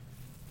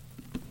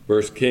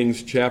1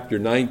 Kings chapter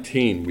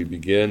 19, we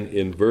begin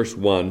in verse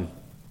 1.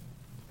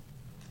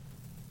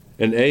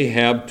 And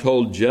Ahab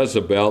told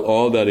Jezebel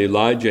all that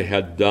Elijah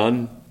had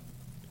done,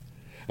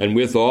 and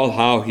withal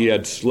how he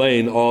had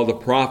slain all the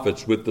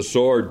prophets with the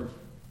sword.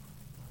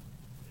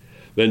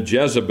 Then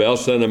Jezebel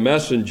sent a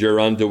messenger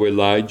unto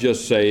Elijah,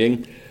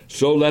 saying,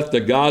 So let the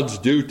gods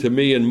do to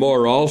me and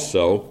more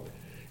also,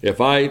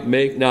 if I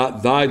make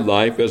not thy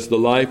life as the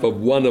life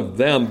of one of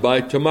them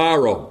by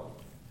tomorrow,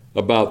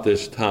 about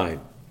this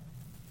time.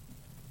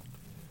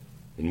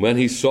 And when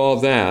he saw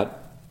that,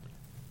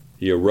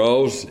 he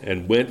arose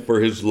and went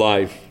for his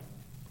life,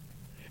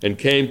 and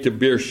came to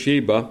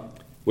Beersheba,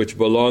 which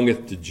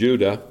belongeth to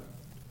Judah,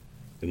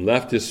 and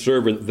left his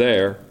servant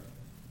there.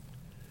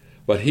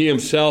 But he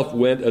himself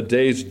went a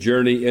day's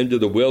journey into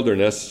the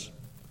wilderness,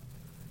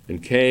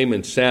 and came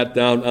and sat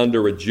down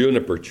under a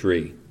juniper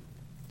tree.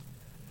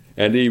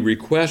 And he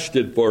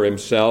requested for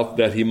himself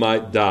that he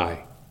might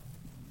die,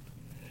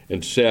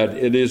 and said,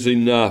 It is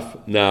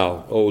enough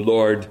now, O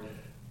Lord,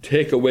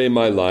 take away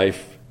my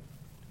life,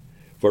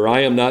 for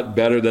I am not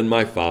better than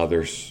my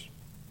fathers.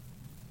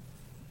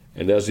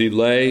 And as he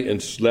lay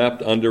and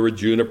slept under a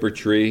juniper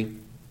tree,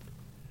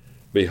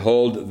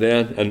 behold,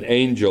 then an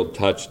angel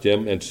touched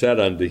him and said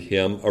unto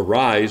him,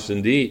 Arise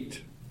and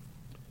eat.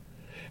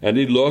 And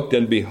he looked,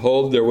 and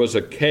behold, there was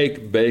a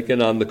cake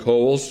baken on the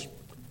coals,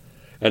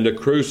 and a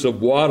cruse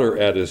of water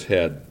at his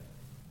head.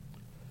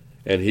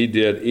 And he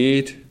did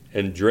eat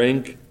and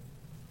drink,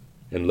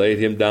 and laid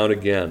him down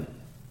again.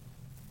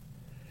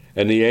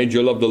 And the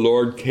angel of the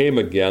Lord came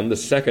again the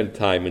second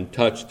time and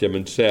touched him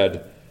and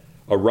said,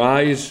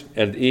 Arise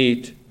and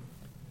eat,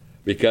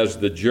 because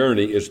the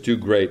journey is too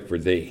great for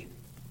thee.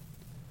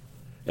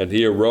 And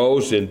he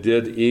arose and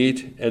did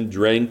eat and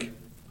drink,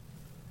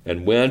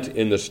 and went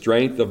in the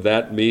strength of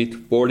that meat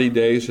 40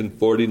 days and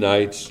 40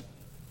 nights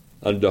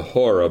unto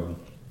Horeb,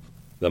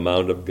 the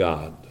mount of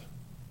God.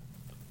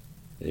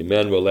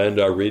 Amen. We'll end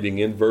our reading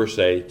in verse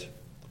 8.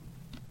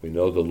 We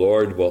know the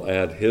Lord will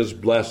add his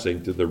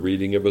blessing to the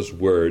reading of his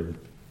word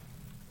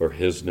for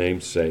his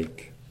name's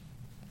sake.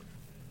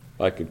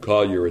 I could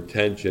call your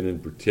attention in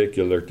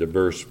particular to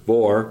verse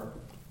 4,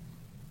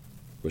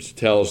 which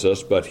tells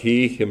us, But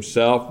he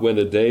himself went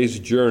a day's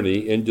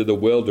journey into the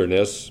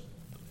wilderness,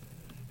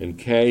 and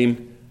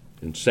came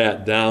and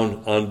sat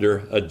down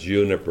under a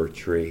juniper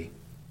tree.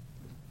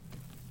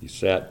 He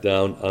sat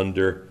down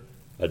under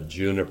a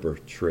juniper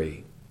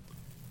tree.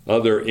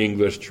 Other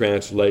English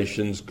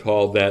translations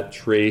call that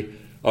tree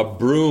a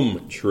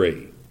broom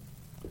tree.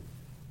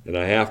 And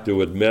I have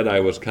to admit, I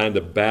was kind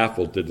of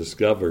baffled to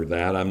discover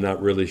that. I'm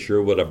not really sure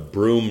what a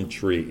broom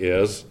tree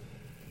is.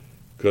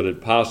 Could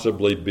it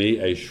possibly be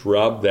a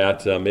shrub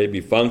that maybe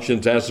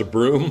functions as a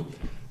broom?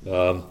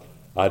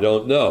 I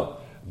don't know.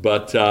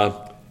 But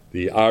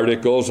the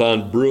articles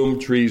on broom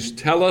trees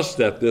tell us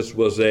that this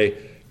was a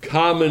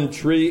common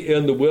tree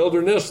in the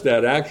wilderness,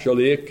 that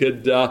actually it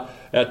could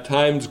at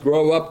times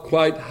grow up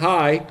quite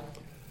high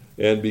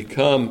and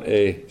become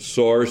a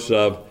source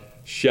of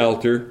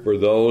shelter for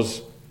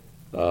those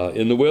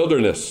in the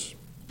wilderness.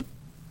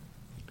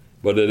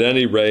 But at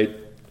any rate,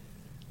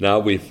 now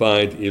we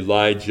find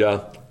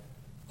Elijah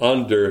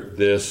under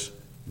this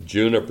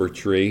juniper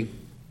tree.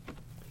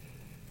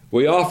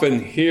 We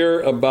often hear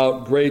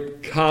about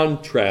great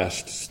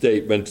contrast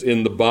statements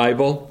in the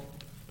Bible,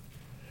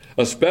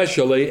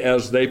 especially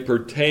as they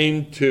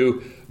pertain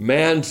to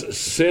man's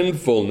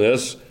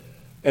sinfulness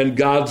and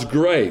God's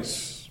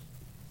grace.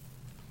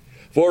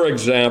 For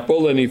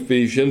example, in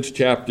Ephesians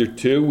chapter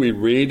 2, we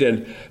read,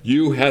 And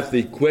you hath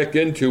he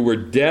quickened who were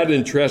dead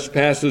in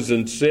trespasses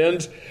and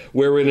sins,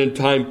 wherein in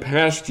time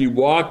past ye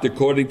walked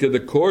according to the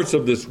course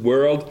of this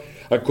world,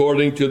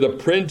 according to the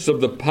prince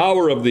of the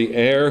power of the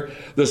air,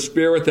 the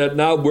spirit that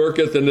now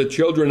worketh in the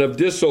children of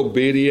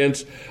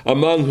disobedience,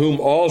 among whom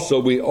also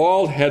we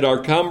all had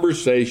our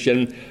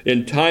conversation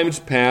in times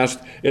past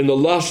in the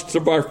lusts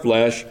of our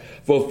flesh,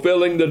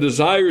 fulfilling the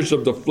desires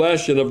of the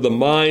flesh and of the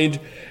mind,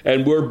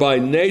 and were by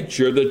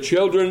nature the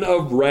children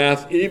of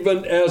wrath,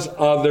 even as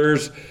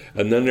others.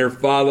 And then there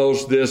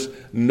follows this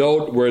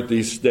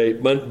noteworthy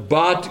statement,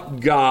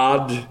 But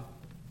God,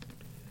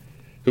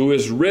 who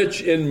is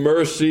rich in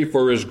mercy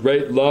for his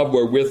great love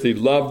wherewith he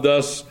loved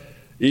us,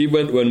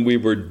 even when we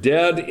were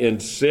dead in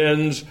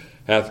sins,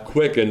 hath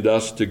quickened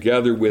us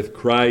together with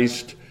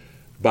Christ.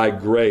 By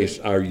grace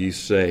are ye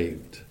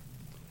saved.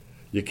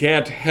 You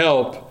can't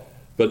help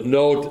but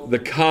note the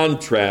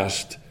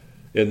contrast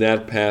in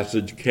that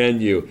passage,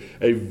 can you?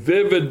 A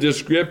vivid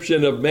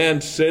description of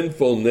man's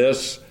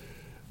sinfulness,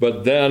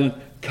 but then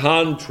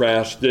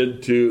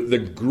contrasted to the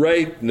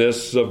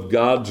greatness of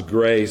God's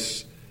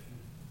grace.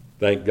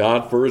 Thank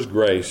God for his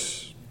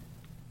grace.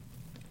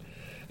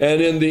 And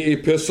in the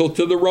epistle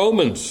to the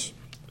Romans,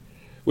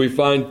 we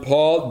find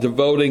Paul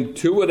devoting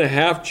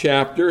 2.5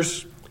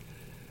 chapters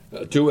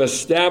to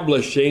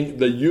establishing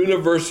the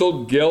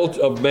universal guilt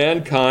of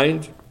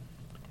mankind.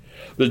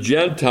 The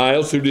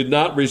Gentiles who did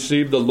not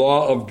receive the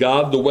law of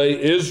God the way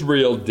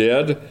Israel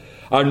did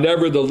are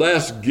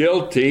nevertheless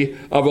guilty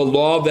of a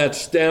law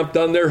that's stamped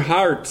on their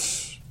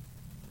hearts.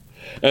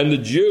 And the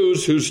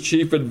Jews, whose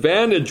chief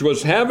advantage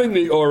was having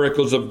the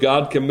oracles of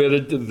God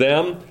committed to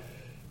them,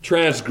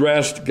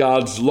 transgressed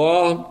God's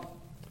law,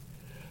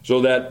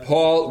 so that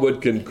Paul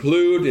would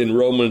conclude in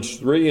Romans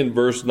 3 and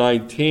verse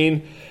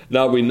 19,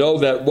 now we know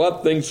that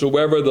what things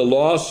soever the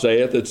law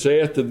saith, it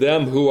saith to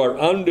them who are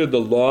under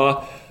the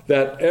law,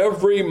 that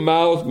every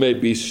mouth may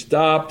be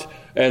stopped,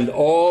 and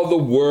all the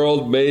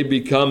world may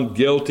become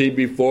guilty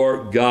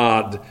before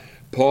God.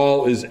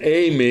 Paul is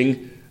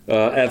aiming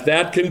at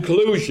that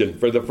conclusion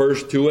for the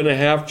first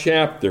 2.5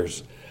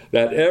 chapters,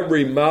 that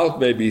every mouth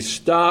may be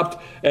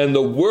stopped, and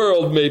the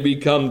world may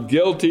become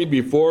guilty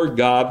before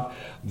God.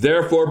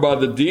 Therefore, by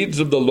the deeds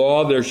of the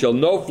law there shall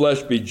no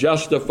flesh be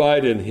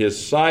justified in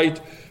his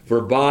sight,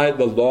 for by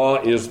the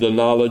law is the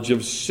knowledge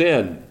of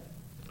sin.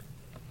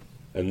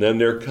 And then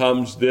there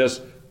comes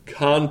this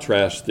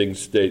contrasting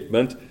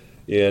statement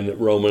in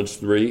Romans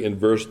 3 in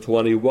verse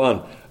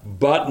 21.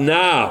 But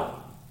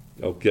now,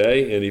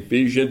 okay, in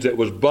Ephesians it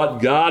was but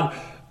God.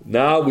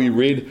 Now we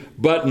read,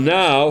 but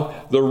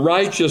now the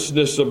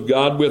righteousness of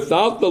God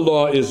without the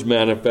law is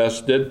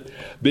manifested,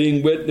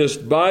 being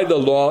witnessed by the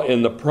law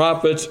and the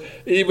prophets,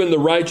 even the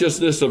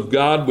righteousness of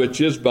God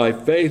which is by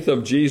faith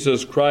of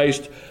Jesus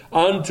Christ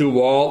unto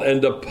all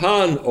and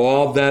upon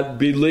all that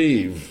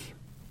believe.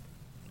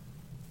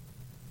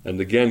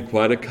 And again,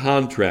 quite a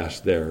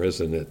contrast there,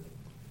 isn't it?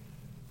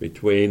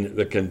 Between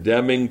the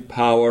condemning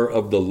power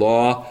of the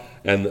law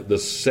and the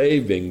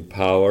saving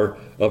power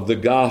of the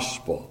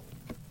gospel.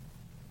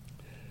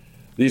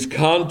 These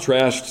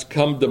contrasts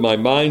come to my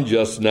mind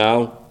just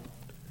now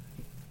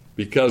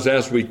because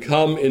as we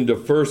come into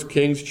 1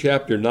 Kings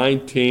chapter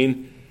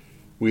 19,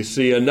 we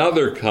see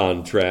another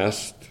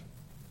contrast.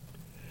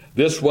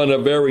 This one a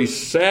very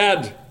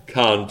sad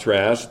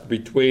contrast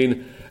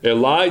between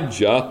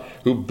Elijah,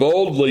 who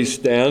boldly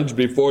stands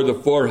before the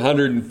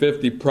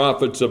 450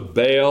 prophets of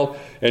Baal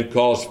and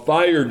calls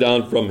fire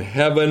down from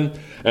heaven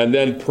and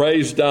then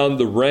prays down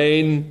the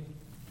rain,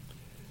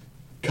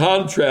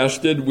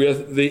 contrasted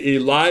with the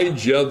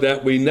Elijah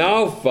that we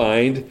now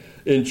find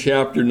in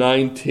chapter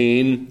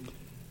 19,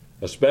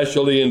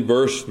 especially in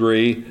verse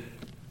 3,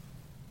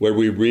 where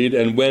we read,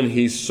 and when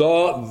he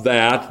saw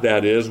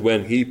that is,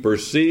 when he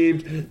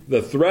perceived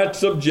the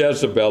threats of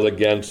Jezebel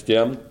against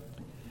him,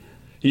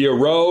 he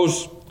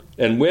arose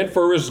and went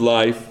for his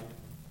life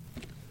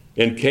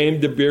and came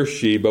to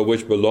Beersheba,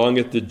 which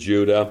belongeth to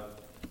Judah,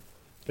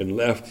 and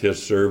left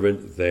his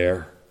servant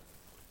there.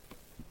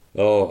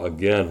 Oh,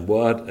 again,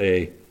 what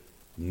a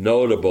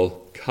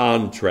notable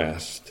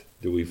contrast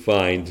do we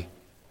find.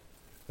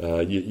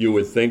 You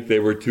would think they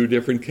were two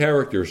different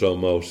characters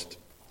almost,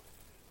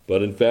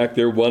 but in fact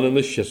they're one and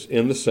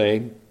the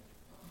same.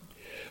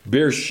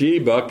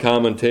 Beersheba,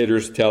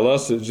 commentators tell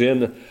us, is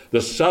in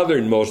the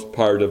southernmost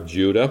part of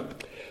Judah,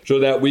 so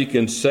that we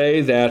can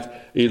say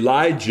that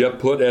Elijah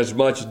put as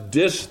much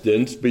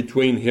distance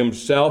between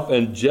himself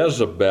and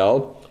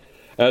Jezebel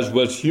as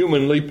was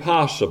humanly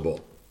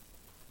possible.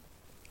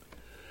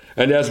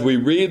 And as we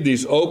read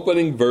these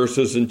opening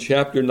verses in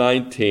chapter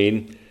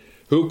 19,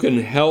 who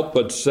can help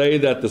but say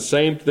that the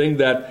same thing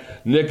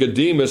that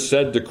Nicodemus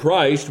said to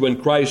Christ when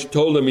Christ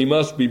told him he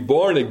must be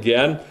born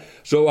again,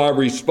 so our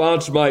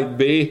response might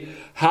be,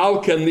 how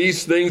can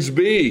these things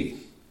be?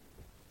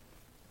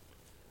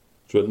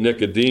 That's what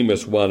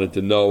Nicodemus wanted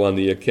to know on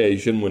the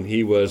occasion when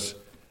he was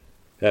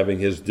having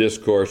his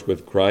discourse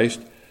with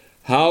Christ.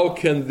 How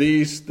can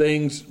these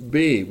things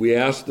be? We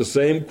ask the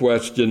same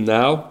question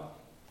now,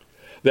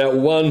 that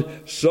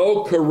one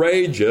so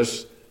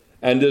courageous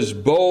and as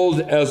bold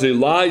as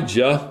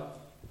Elijah,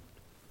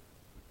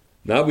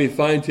 now we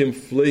find him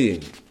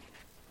fleeing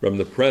from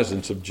the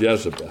presence of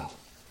Jezebel.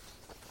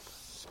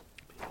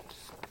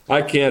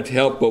 I can't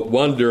help but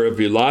wonder if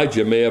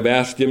Elijah may have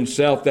asked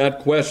himself that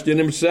question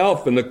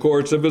himself in the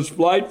course of his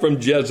flight from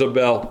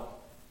Jezebel.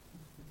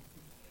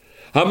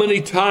 How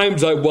many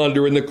times, I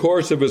wonder, in the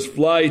course of his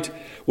flight,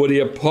 would he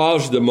have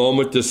paused a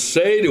moment to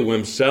say to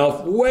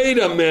himself, wait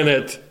a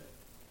minute,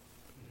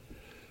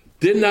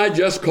 didn't I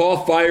just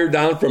call fire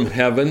down from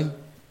heaven?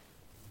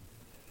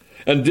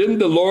 And didn't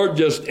the Lord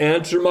just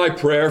answer my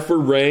prayer for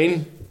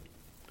rain?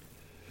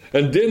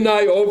 And didn't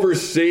I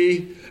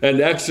oversee and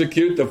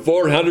execute the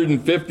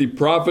 450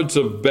 prophets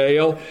of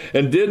Baal?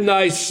 And didn't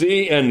I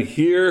see and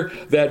hear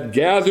that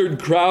gathered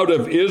crowd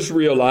of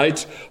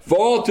Israelites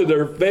fall to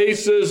their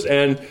faces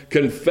and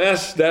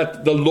confess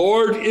that the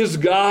Lord is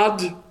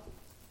God?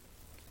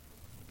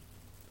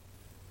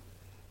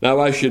 Now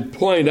I should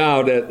point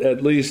out,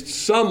 at least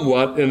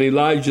somewhat in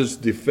Elijah's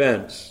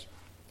defense,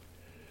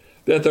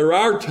 that there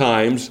are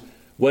times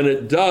when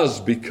it does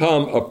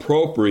become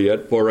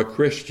appropriate for a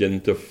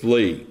Christian to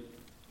flee.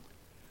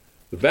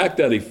 The fact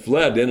that he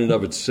fled in and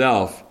of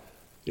itself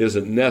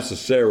isn't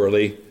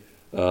necessarily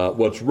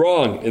what's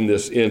wrong in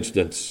this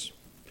instance.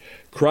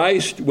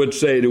 Christ would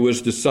say to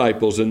his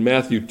disciples in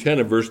Matthew 10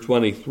 and verse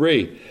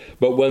 23,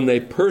 but when they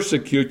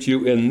persecute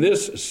you in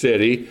this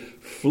city,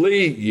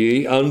 flee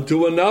ye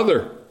unto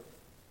another.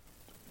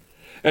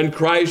 And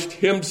Christ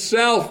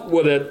himself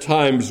would at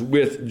times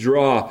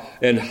withdraw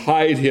and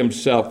hide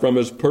himself from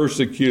his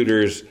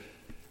persecutors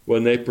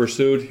when they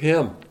pursued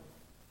him.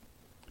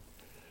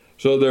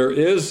 So there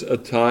is a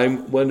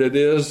time when it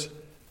is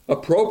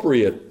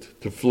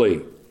appropriate to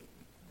flee.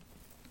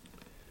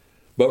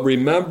 But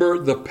remember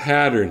the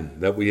pattern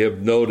that we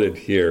have noted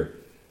here,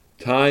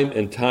 time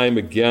and time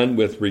again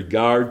with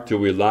regard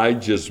to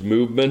Elijah's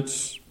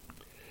movements.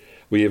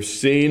 We have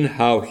seen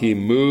how he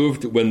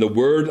moved when the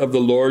word of the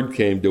Lord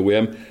came to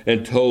him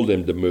and told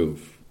him to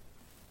move.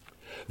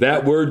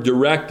 That word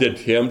directed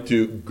him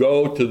to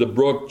go to the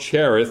brook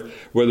Cherith,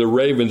 where the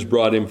ravens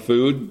brought him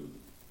food.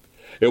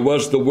 It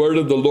was the word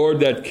of the Lord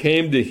that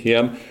came to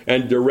him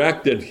and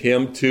directed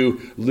him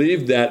to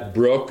leave that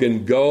brook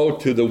and go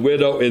to the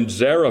widow in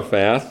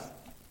Zarephath.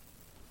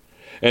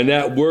 And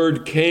that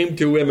word came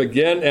to him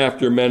again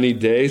after many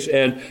days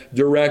and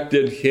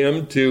directed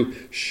him to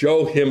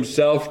show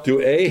himself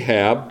to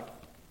Ahab.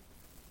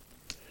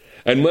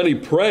 And when he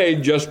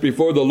prayed just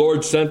before the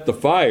Lord sent the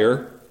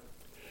fire,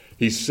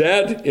 he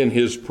said in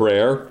his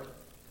prayer,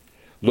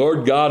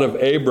 Lord God of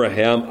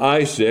Abraham,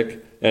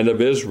 Isaac, and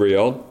of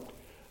Israel,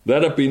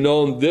 let it be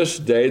known this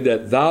day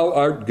that thou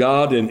art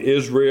God in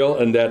Israel,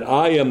 and that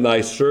I am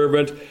thy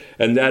servant,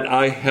 and that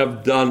I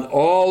have done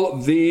all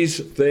these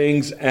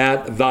things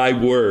at thy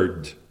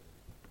word.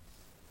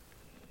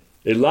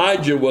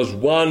 Elijah was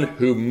one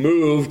who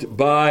moved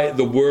by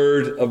the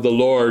word of the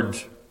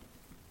Lord.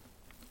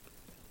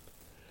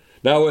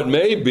 Now it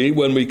may be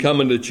when we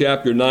come into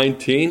chapter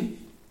 19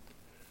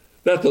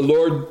 that the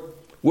Lord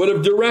would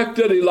have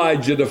directed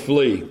Elijah to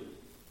flee.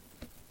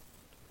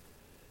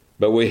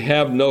 But we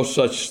have no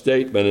such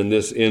statement in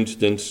this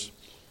instance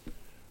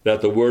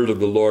that the word of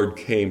the Lord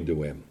came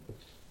to him.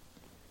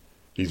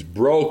 He's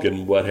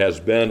broken what has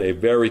been a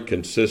very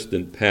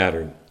consistent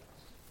pattern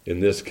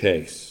in this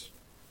case.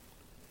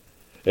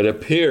 It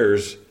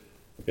appears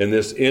in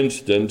this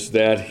instance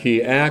that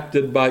he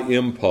acted by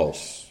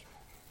impulse.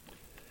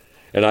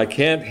 And I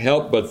can't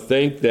help but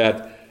think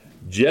that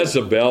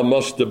Jezebel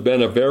must have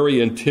been a very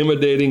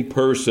intimidating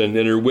person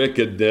in her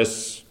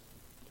wickedness,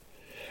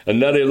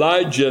 and that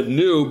Elijah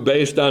knew,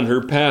 based on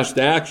her past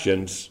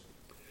actions,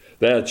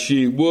 that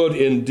she would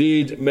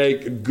indeed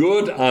make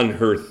good on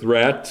her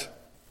threat,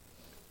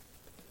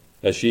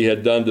 as she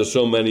had done to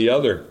so many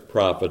other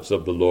prophets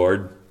of the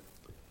Lord.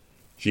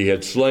 She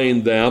had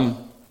slain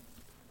them.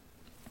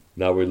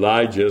 Now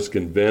Elijah is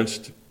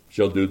convinced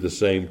she'll do the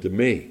same to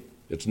me.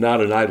 It's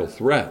not an idle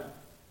threat.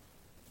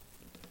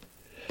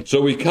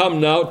 So we come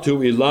now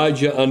to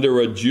Elijah under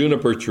a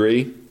juniper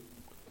tree,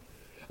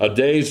 a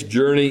day's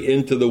journey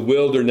into the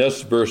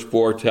wilderness, verse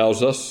 4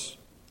 tells us.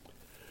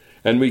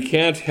 And we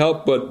can't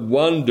help but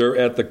wonder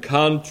at the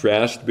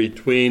contrast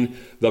between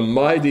the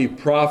mighty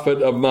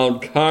prophet of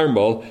Mount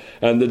Carmel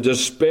and the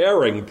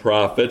despairing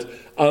prophet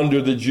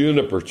under the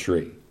juniper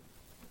tree.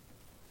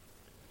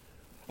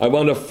 I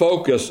want to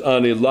focus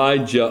on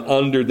Elijah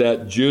under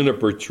that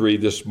juniper tree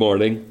this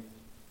morning,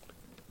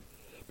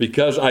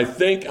 because I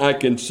think I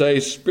can say,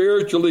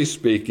 spiritually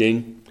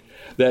speaking,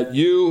 that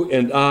you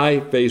and I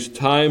face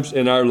times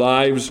in our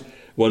lives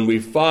when we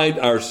find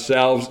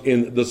ourselves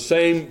in the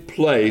same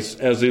place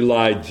as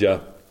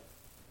Elijah.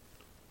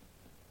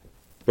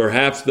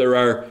 Perhaps there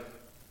are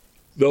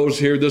those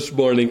here this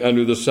morning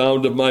under the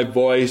sound of my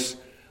voice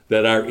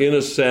that are, in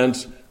a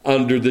sense,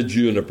 under the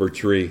juniper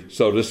tree,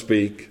 so to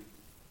speak.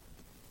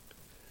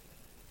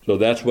 So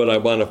that's what I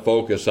want to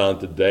focus on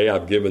today.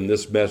 I've given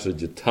this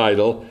message a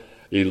title,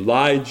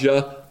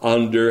 Elijah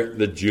under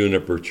the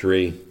juniper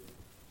tree.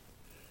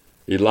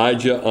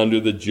 Elijah under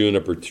the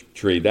juniper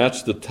tree.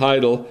 That's the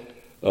title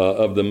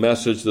of the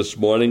message this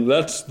morning.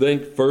 Let's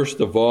think first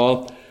of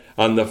all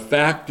on the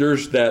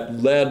factors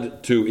that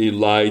led to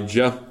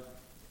Elijah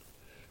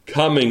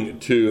coming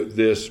to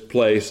this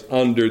place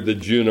under the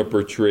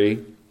juniper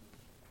tree.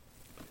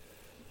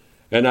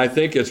 And I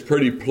think it's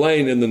pretty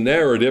plain in the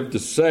narrative to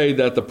say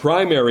that the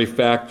primary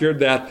factor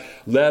that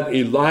led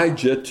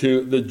Elijah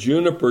to the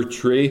juniper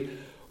tree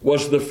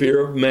was the fear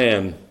of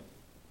man.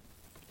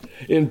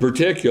 In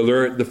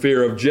particular, the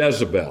fear of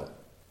Jezebel.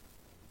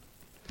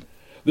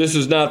 This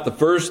is not the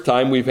first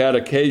time we've had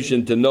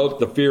occasion to note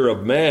the fear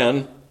of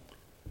man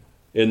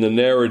in the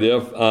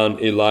narrative on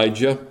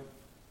Elijah.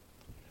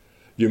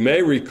 You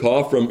may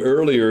recall from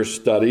earlier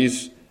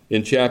studies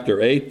in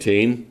chapter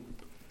 18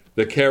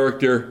 the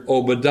character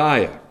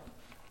Obadiah.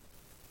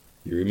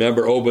 You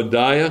remember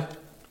Obadiah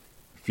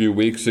a few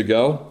weeks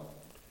ago?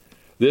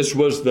 This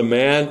was the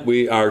man,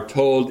 we are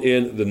told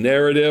in the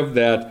narrative,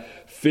 that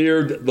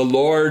feared the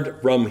Lord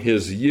from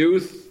his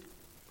youth.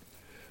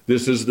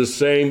 This is the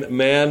same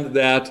man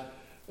that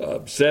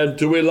said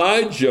to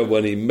Elijah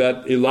when he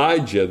met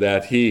Elijah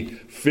that he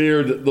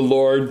feared the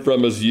Lord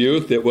from his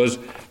youth. It was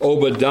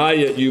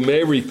Obadiah, you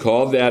may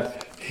recall,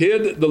 that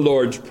hid the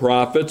Lord's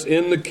prophets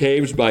in the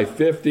caves by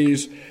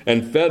fifties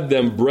and fed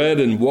them bread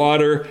and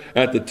water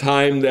at the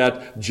time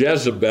that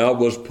Jezebel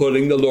was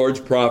putting the Lord's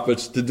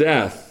prophets to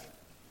death.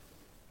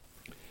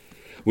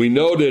 We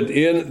noted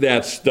in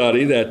that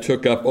study that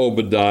took up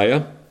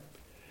Obadiah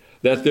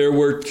that there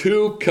were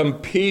two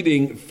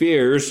competing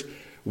fears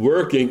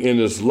working in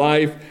his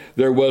life.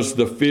 There was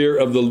the fear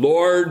of the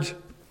Lord,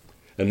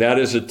 and that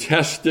is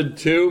attested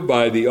to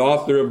by the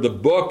author of the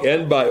book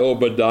and by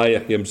Obadiah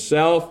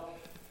himself.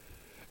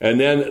 And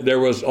then there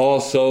was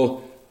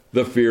also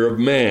the fear of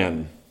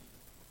man.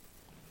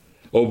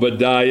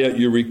 Obadiah,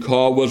 you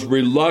recall, was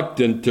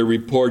reluctant to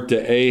report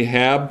to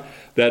Ahab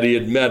that he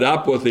had met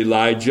up with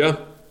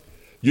Elijah.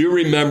 You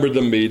remember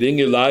the meeting.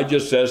 Elijah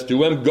says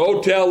to him,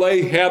 "Go tell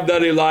Ahab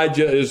that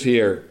Elijah is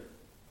here."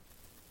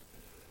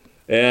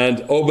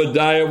 And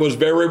Obadiah was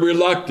very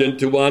reluctant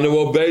to want to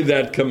obey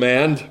that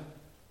command.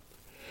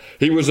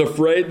 He was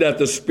afraid that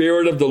the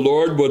Spirit of the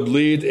Lord would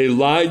lead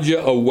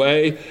Elijah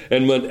away,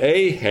 and when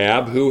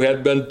Ahab, who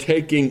had been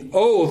taking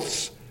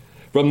oaths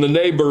from the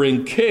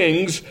neighboring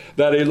kings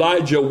that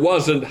Elijah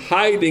wasn't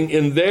hiding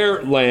in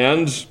their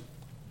lands,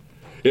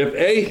 if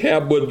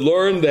Ahab would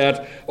learn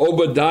that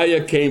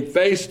Obadiah came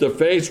face to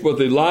face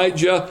with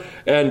Elijah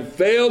and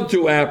failed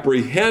to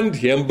apprehend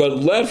him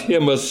but let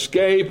him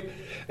escape,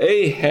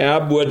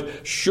 Ahab would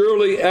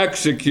surely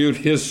execute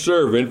his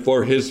servant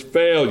for his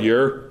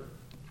failure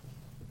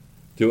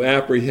to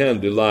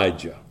apprehend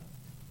Elijah.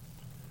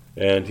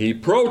 And he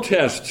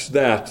protests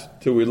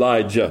that to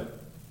Elijah.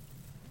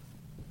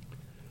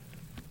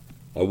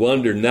 I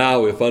wonder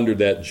now if under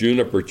that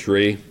juniper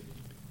tree,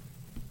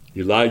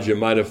 Elijah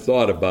might have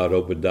thought about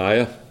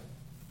Obadiah.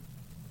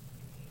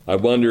 I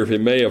wonder if he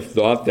may have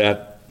thought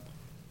that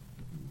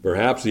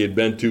perhaps he had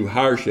been too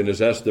harsh in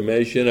his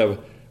estimation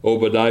of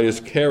Obadiah's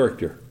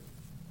character.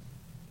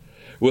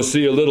 We'll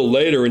see a little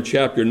later in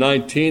chapter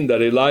 19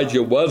 that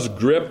Elijah was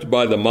gripped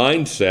by the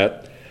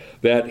mindset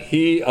that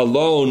he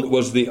alone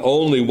was the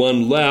only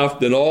one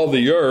left in all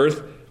the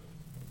earth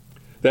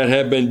that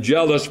had been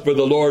jealous for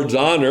the Lord's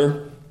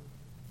honor.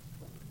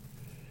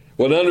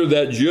 When under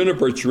that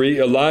juniper tree,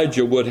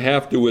 Elijah would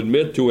have to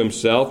admit to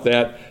himself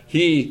that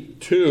he,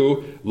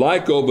 too,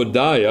 like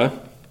Obadiah,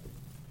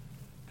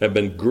 had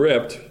been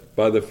gripped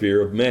by the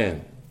fear of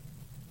man.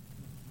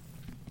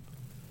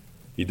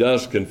 He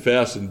does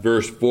confess in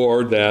verse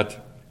 4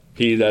 that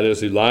he, that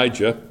is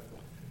Elijah,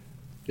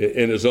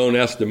 in his own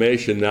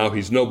estimation now,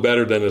 he's no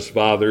better than his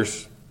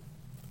fathers.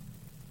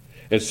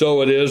 And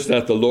so it is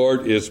that the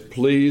Lord is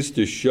pleased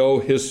to show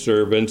his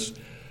servants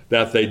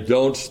that they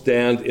don't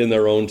stand in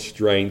their own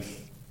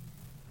strength.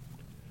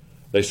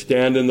 They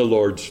stand in the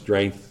Lord's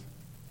strength.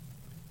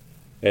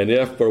 And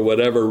if, for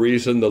whatever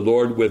reason, the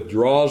Lord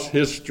withdraws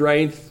his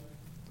strength,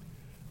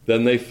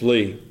 then they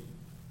flee,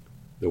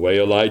 the way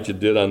Elijah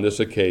did on this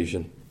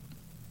occasion.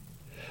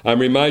 I'm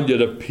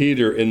reminded of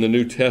Peter in the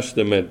New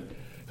Testament,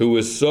 who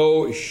was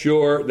so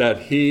sure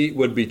that he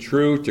would be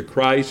true to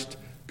Christ,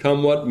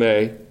 come what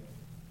may.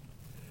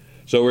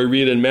 So we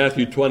read in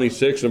Matthew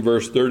 26 and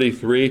verse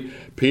 33,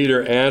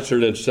 Peter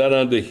answered and said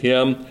unto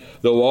him,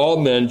 Though all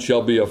men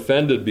shall be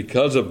offended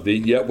because of thee,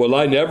 yet will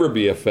I never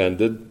be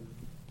offended.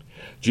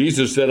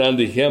 Jesus said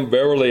unto him,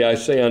 Verily I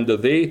say unto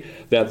thee,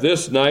 that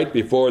this night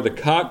before the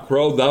cock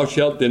crow thou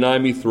shalt deny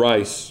me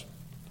thrice.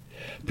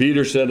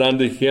 Peter said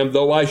unto him,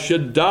 Though I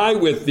should die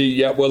with thee,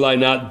 yet will I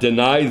not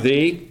deny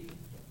thee.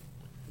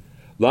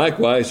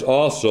 Likewise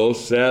also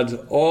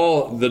said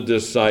all the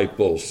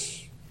disciples.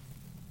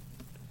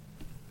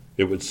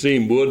 It would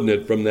seem, wouldn't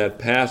it, from that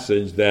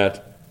passage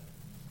that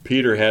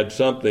Peter had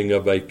something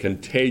of a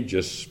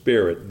contagious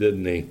spirit,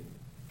 didn't he?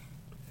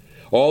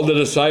 All the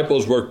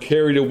disciples were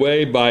carried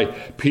away by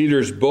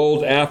Peter's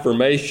bold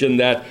affirmation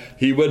that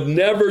he would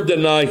never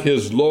deny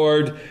his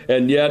Lord,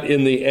 and yet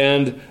in the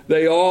end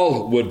they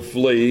all would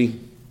flee,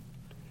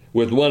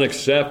 with one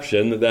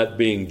exception, that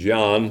being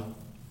John.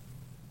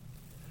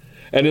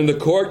 And in the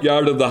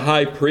courtyard of the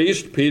high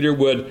priest, Peter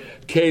would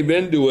cave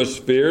into his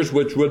fears,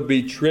 which would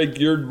be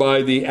triggered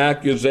by the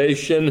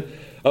accusation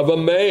of a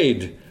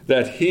maid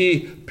that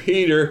he,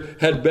 Peter,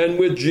 had been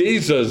with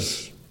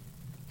Jesus.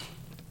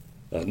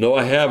 No,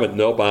 I haven't.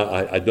 Nope,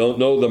 I don't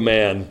know the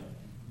man.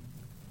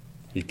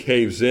 He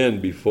caves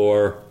in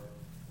before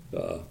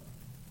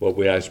what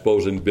we, I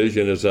suppose,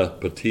 envision as a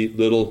petite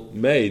little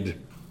maid.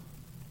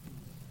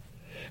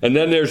 And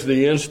then there's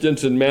the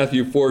instance in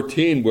Matthew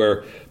 14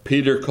 where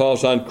Peter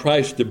calls on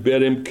Christ to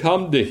bid him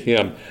come to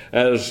him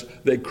as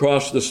they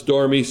cross the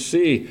stormy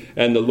sea,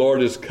 and the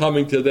Lord is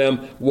coming to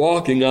them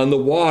walking on the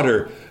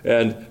water.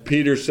 And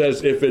Peter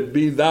says, If it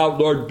be thou,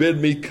 Lord, bid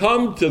me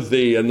come to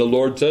thee. And the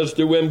Lord says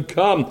to him,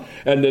 Come.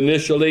 And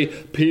initially,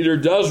 Peter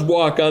does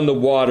walk on the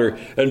water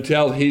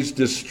until he's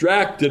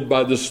distracted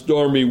by the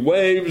stormy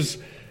waves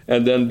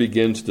and then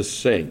begins to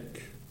sink.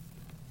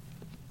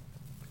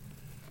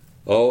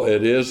 Oh,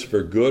 it is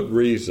for good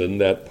reason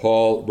that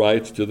Paul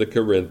writes to the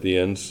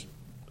Corinthians,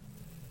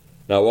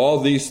 Now all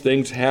these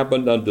things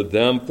happened unto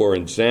them for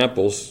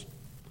examples,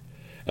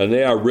 and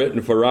they are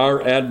written for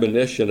our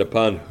admonition,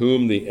 upon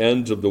whom the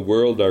ends of the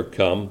world are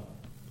come.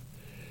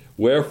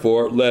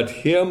 Wherefore let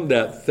him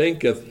that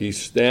thinketh he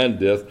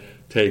standeth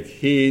take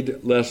heed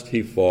lest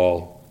he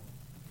fall.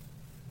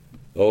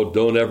 Oh,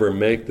 don't ever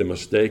make the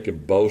mistake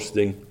of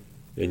boasting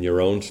in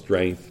your own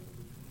strength.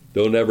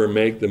 Don't ever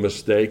make the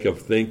mistake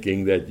of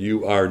thinking that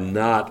you are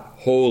not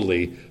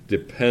wholly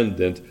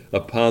dependent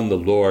upon the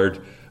Lord,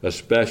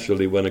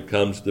 especially when it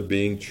comes to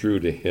being true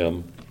to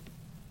Him.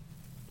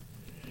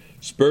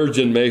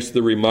 Spurgeon makes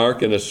the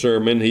remark in a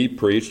sermon he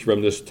preached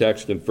from this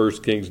text in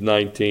 1 Kings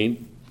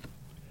 19,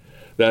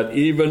 that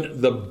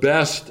even the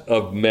best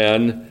of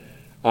men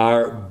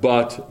are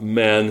but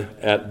men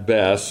at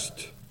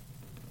best.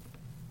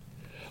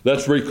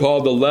 Let's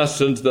recall the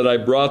lessons that I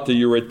brought to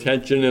your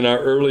attention in our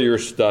earlier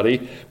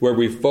study, where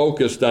we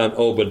focused on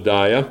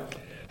Obadiah,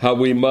 how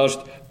we must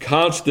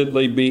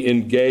constantly be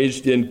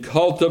engaged in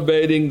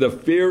cultivating the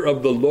fear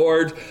of the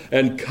Lord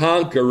and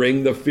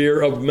conquering the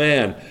fear of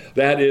man.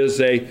 That is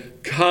a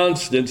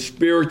constant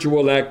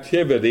spiritual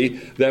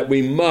activity that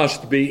we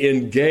must be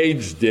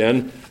engaged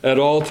in at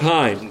all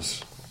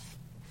times.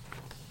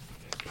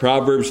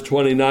 Proverbs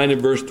 29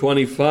 and verse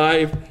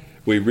 25,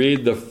 we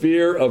read, "The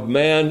fear of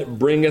man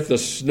bringeth a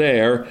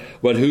snare,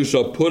 but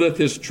whoso putteth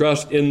his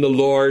trust in the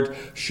Lord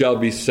shall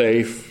be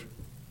safe."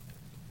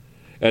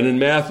 And in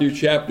Matthew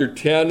chapter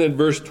 10 and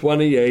verse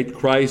 28,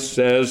 Christ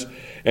says,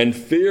 "And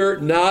fear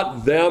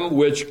not them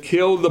which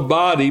kill the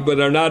body, but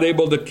are not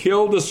able to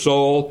kill the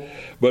soul,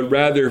 but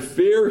rather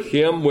fear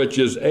him which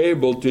is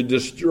able to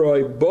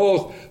destroy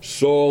both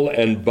soul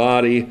and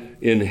body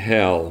in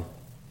hell."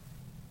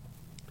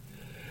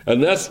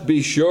 And let's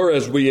be sure,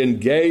 as we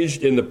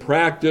engaged in the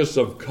practice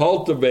of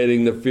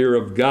cultivating the fear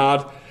of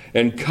God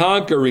and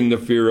conquering the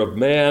fear of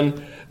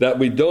man, that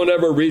we don't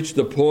ever reach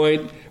the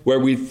point where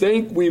we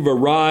think we've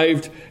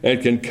arrived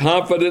and can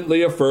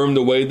confidently affirm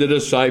the way the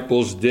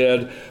disciples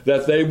did,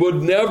 that they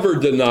would never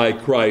deny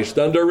Christ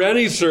under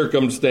any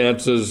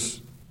circumstances.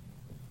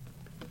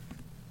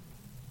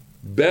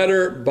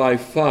 Better by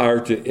far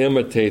to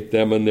imitate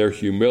them in their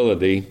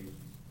humility,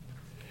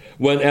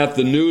 when at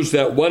the news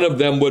that one of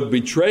them would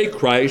betray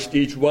Christ,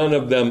 each one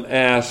of them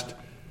asked,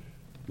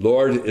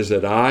 "Lord, is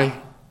it I?"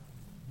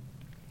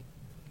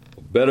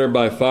 Better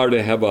by far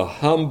to have a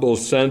humble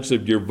sense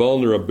of your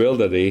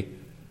vulnerability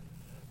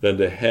than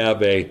to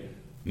have a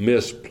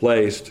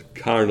misplaced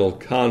carnal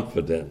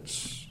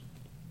confidence.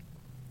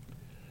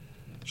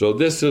 So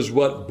this is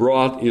what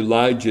brought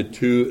Elijah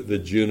to the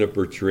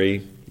juniper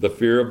tree, the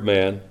fear of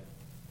man.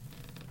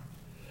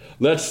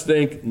 Let's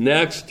think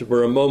next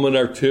for a moment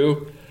or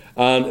two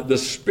on the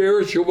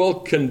spiritual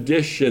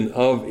condition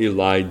of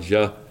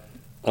Elijah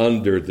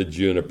under the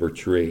juniper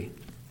tree.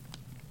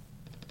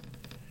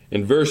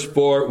 In verse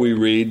 4 we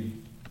read,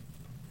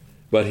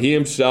 "But he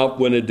himself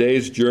went a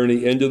day's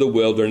journey into the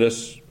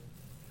wilderness,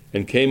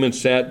 and came and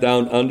sat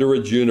down under a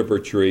juniper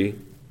tree,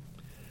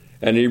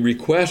 and he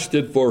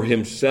requested for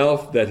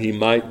himself that he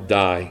might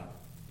die,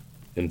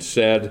 and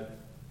said,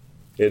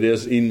 'It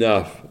is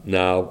enough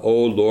now,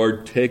 O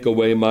Lord, take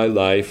away my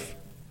life,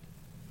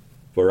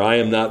 for I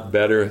am not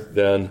better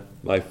than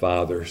my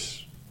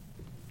fathers.'"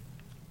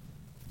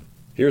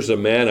 Here's a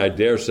man, I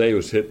dare say,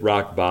 who's hit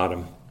rock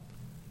bottom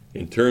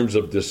in terms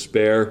of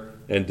despair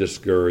and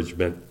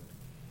discouragement.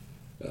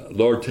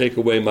 "Lord, take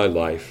away my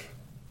life.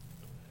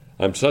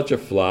 I'm such a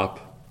flop.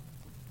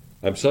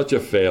 I'm such a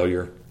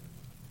failure.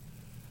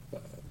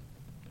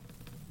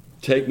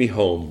 Take me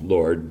home,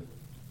 Lord."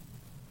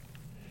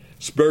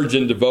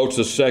 Spurgeon devotes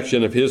a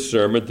section of his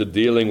sermon to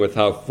dealing with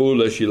how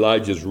foolish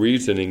Elijah's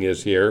reasoning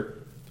is here.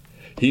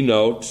 He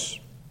notes,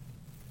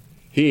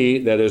 he,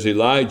 that is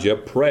Elijah,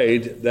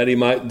 prayed that he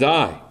might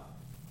die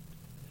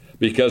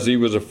because he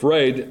was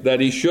afraid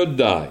that he should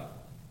die.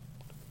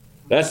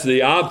 That's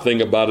the odd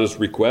thing about his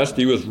request.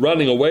 He was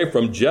running away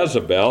from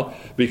Jezebel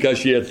because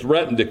she had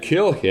threatened to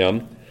kill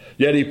him,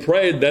 yet he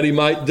prayed that he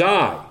might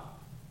die.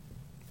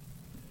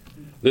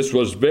 This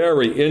was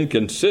very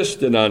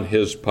inconsistent on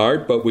his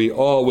part, but we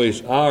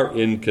always are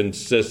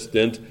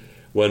inconsistent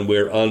when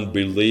we're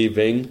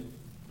unbelieving.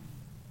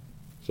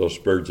 So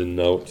Spurgeon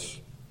notes.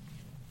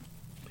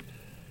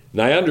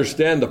 Now I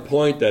understand the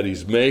point that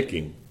he's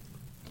making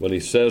when he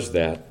says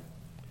that,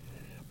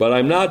 but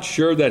I'm not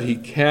sure that he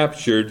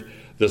captured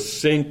the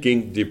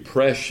sinking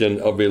depression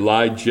of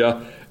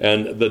Elijah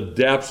and the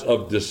depths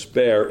of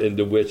despair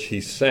into which he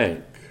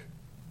sank.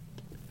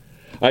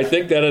 I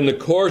think that in the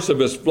course of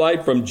his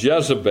flight from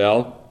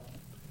Jezebel,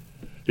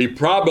 he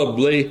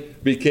probably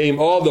became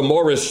all the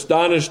more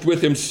astonished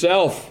with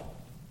himself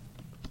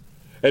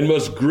and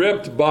was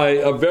gripped by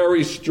a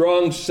very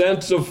strong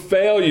sense of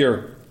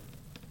failure.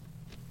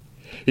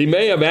 He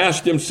may have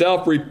asked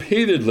himself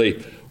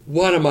repeatedly,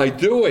 "What am I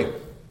doing?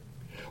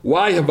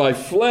 Why have I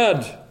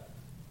fled?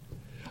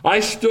 I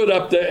stood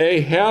up to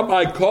Ahab.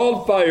 I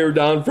called fire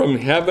down from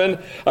heaven.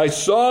 I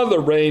saw the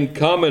rain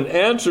come in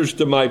answers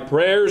to my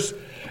prayers.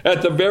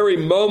 At the very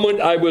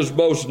moment I was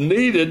most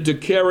needed to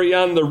carry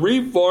on the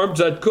reforms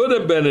that could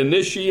have been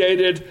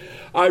initiated,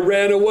 I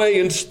ran away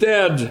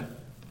instead.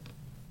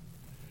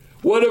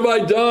 What have I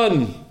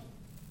done?"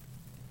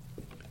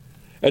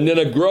 And in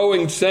a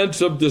growing sense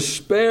of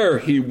despair,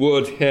 he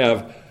would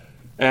have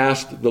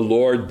asked the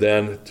Lord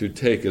then to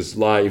take his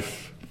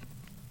life.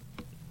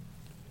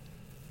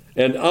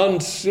 and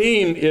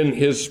unseen in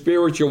his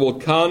spiritual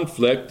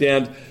conflict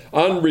and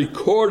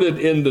unrecorded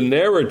in the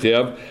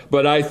narrative,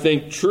 but I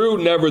think true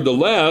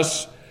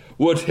nevertheless,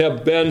 would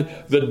have been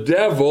the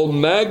devil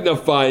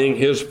magnifying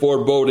his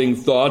foreboding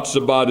thoughts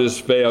about his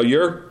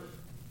failure.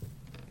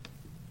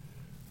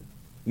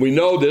 We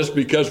know this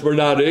because we're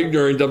not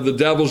ignorant of the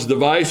devil's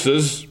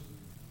devices.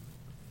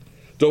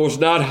 So it's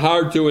not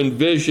hard to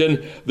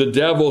envision the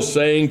devil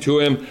saying to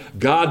him,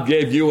 God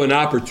gave you an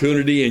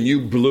opportunity and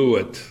you blew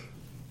it.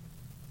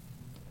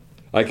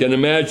 I can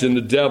imagine the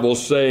devil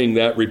saying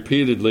that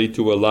repeatedly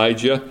to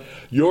Elijah.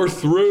 You're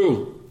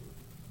through.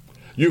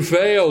 You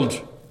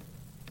failed.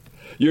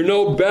 You're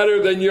no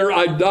better than your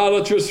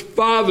idolatrous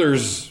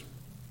fathers.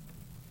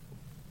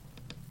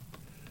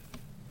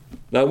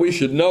 Now we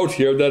should note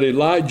here that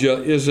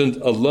Elijah isn't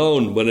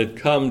alone when it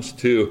comes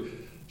to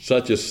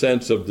such a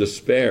sense of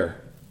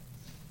despair.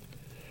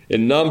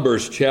 In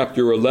Numbers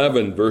chapter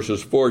 11,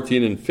 verses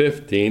 14 and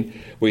 15,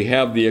 we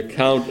have the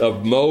account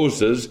of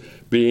Moses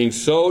being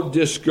so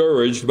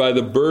discouraged by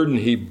the burden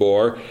he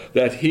bore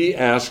that he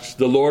asks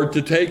the Lord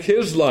to take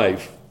his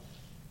life.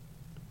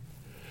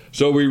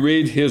 So we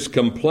read his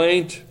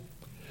complaint,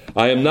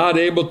 I am not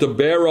able to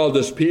bear all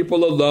this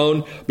people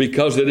alone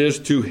because it is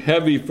too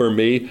heavy for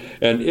me.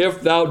 And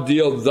if thou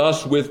deal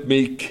thus with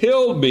me,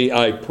 kill me,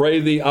 I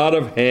pray thee, out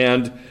of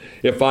hand,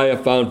 if I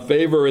have found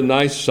favor in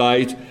thy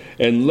sight,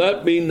 and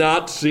let me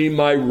not see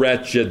my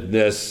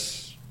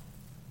wretchedness.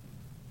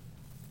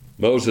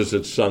 Moses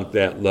had sunk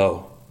that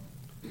low.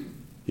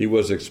 He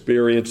was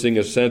experiencing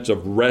a sense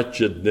of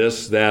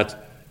wretchedness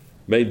that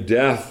made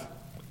death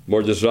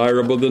more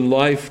desirable than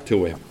life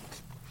to him.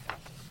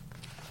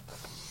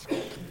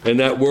 And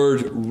that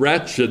word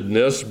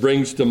wretchedness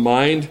brings to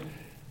mind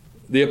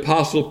the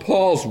Apostle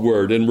Paul's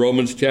word in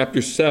Romans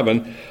chapter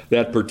 7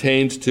 that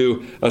pertains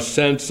to a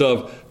sense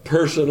of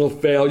personal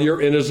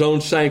failure in his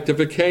own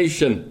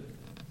sanctification.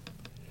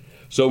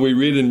 So we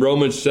read in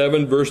Romans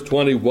 7, verse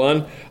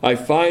 21, I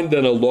find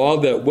then a law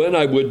that when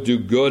I would do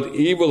good,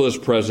 evil is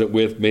present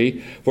with me.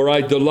 For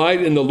I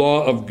delight in the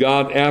law of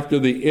God after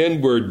the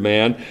inward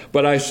man,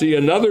 but I see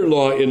another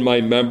law in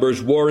my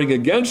members, warring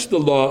against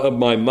the law of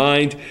my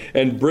mind,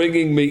 and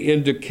bringing me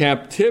into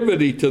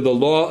captivity to the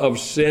law of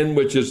sin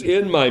which is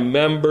in my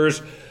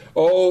members.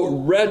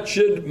 O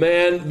wretched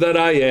man that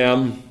I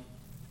am,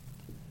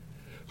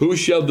 who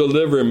shall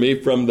deliver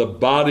me from the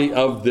body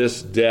of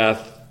this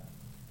death?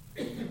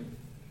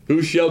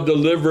 Who shall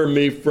deliver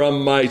me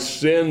from my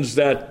sins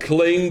that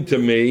cling to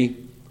me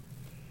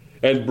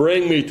and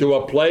bring me to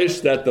a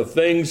place that the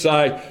things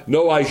I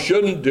know I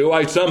shouldn't do,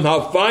 I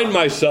somehow find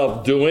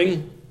myself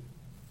doing?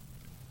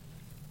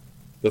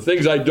 The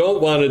things I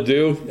don't want to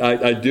do,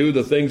 I do.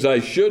 The things I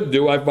should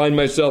do, I find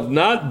myself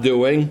not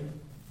doing.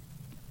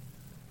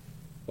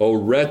 O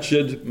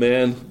wretched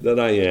man that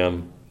I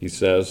am, he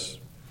says.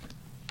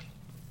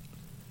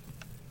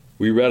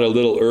 We read a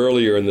little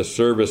earlier in the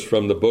service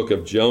from the book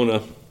of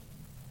Jonah.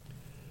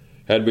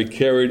 Had we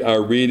carried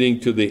our reading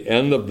to the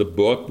end of the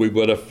book, we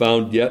would have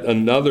found yet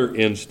another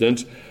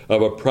instance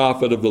of a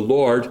prophet of the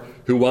Lord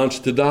who wants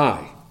to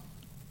die.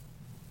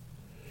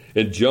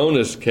 In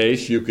Jonah's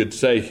case, you could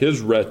say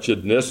his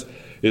wretchedness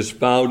is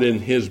found in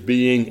his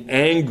being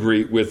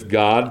angry with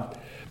God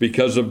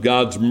because of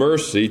God's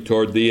mercy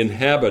toward the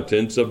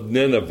inhabitants of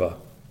Nineveh.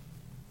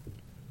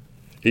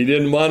 He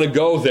didn't want to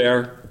go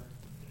there.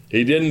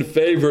 He didn't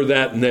favor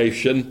that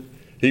nation.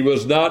 He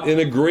was not in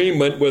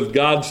agreement with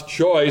God's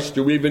choice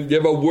to even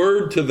give a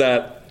word to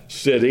that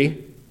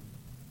city.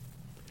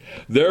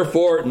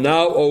 Therefore,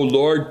 now, O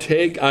Lord,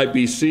 take, I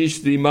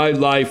beseech thee, my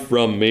life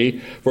from me,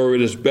 for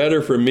it is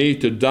better for me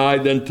to die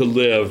than to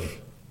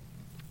live.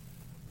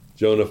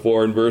 Jonah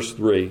 4 and verse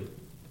 3.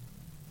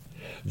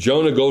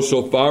 Jonah goes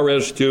so far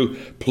as to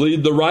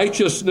plead the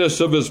righteousness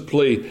of his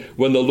plea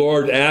when the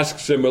Lord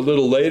asks him a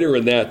little later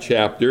in that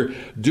chapter,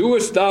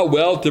 doest thou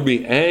well to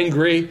be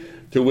angry?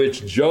 To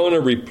which Jonah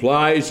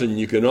replies, and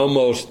you can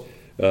almost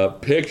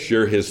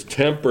picture his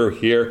temper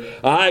here,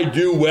 I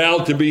do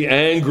well to be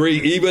angry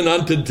even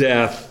unto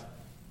death.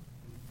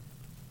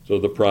 So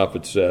the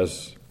prophet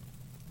says.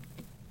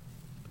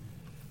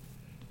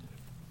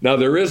 Now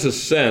there is a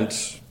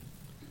sense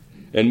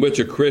in which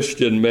a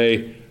Christian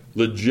may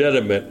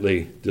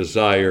legitimately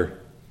desire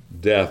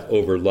death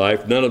over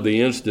life. None of the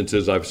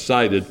instances I've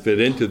cited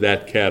fit into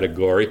that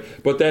category,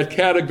 but that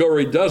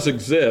category does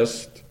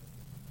exist.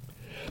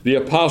 The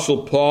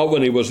Apostle Paul,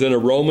 when he was in a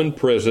Roman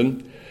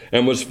prison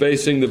and was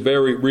facing the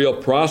very real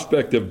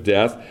prospect of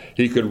death,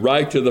 he could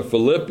write to the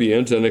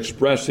Philippians and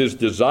express his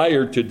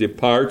desire to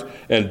depart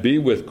and be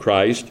with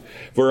Christ.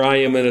 For I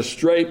am in a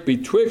strait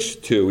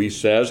betwixt two, he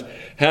says,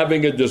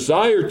 having a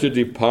desire to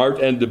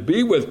depart and to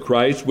be with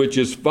Christ, which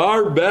is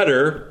far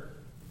better.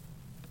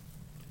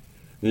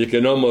 And you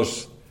can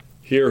almost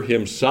hear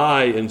him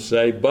sigh and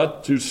say,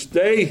 but to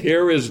stay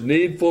here is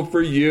needful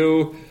for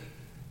you.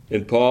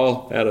 And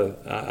Paul had,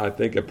 I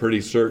think, a pretty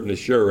certain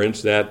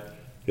assurance that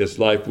his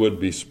life would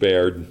be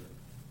spared.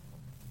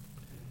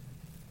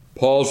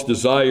 Paul's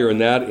desire in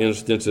that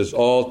instance is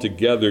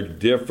altogether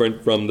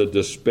different from the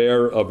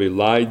despair of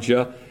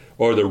Elijah,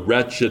 or the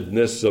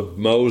wretchedness of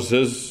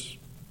Moses.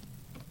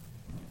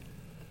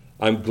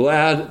 I'm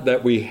glad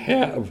that we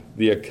have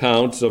the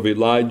accounts of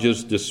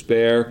Elijah's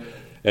despair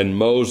and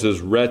Moses'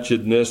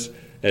 wretchedness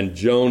and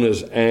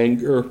Jonah's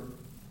anger,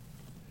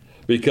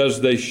 because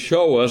they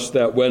show us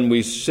that when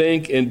we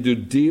sink into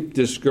deep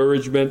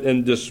discouragement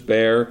and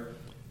despair,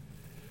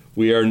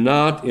 we are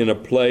not in a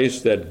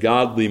place that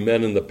godly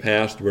men in the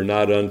past were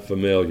not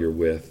unfamiliar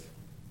with.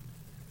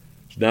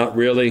 It's not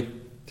really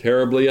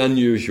terribly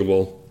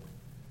unusual.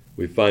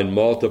 We find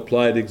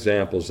multiplied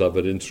examples of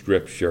it in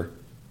Scripture.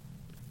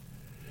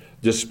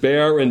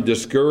 Despair and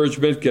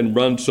discouragement can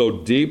run so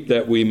deep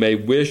that we may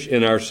wish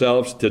in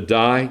ourselves to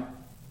die.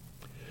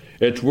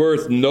 It's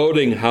worth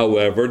noting,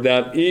 however,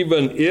 that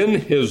even in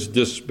his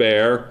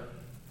despair,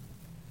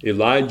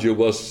 Elijah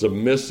was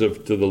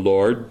submissive to the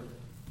Lord.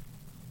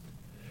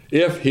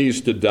 If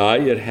he's to die,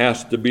 it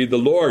has to be the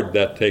Lord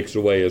that takes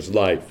away his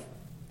life.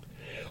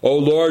 "O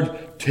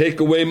Lord, take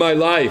away my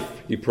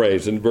life," he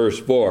prays in verse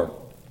 4.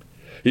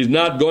 He's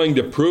not going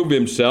to prove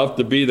himself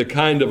to be the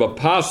kind of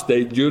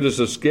apostate Judas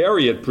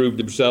Iscariot proved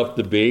himself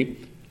to be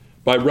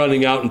by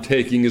running out and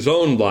taking his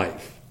own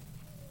life.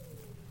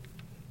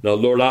 "Now,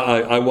 Lord,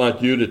 I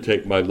want you to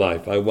take my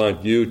life. I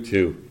want you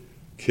to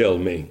kill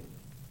me."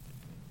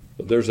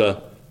 But there's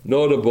a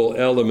notable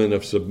element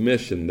of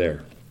submission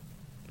there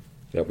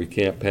that we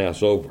can't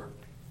pass over.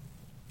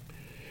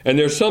 And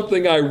there's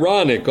something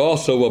ironic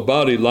also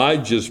about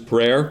Elijah's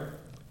prayer,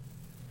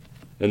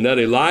 and that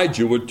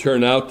Elijah would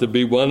turn out to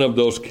be one of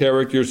those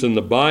characters in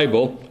the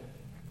Bible,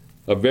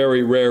 a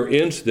very rare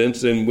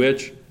instance in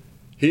which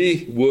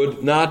he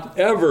would not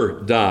ever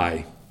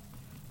die.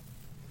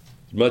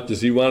 As much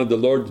as he wanted the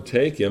Lord to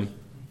take him,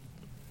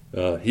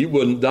 he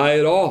wouldn't die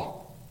at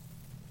all.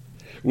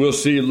 We'll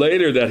see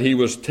later that he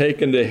was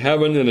taken to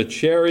heaven in a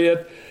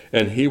chariot,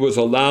 and he was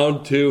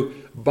allowed to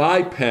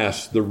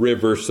bypass the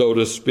river, so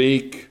to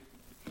speak,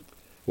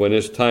 when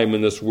his time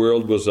in this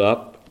world was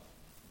up.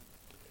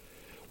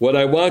 What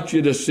I want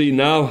you to see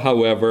now,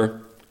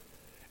 however,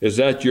 is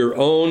that your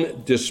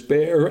own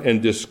despair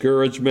and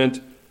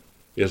discouragement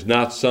is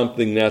not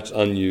something that's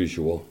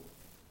unusual.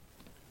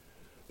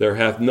 "There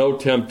hath no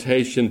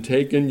temptation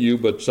taken you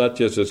but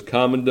such as is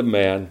common to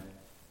man.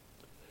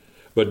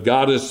 But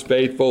God is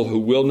faithful, who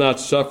will not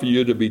suffer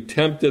you to be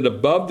tempted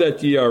above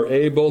that ye are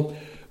able,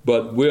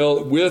 but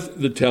will with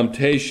the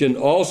temptation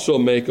also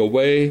make a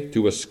way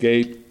to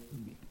escape,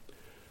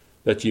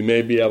 that ye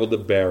may be able to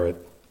bear it."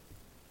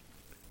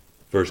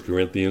 1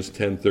 Corinthians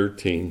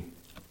 10:13.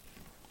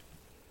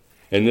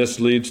 And this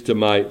leads to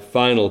my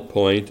final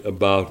point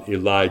about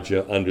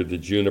Elijah under the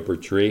juniper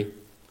tree.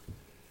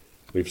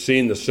 We've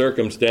seen the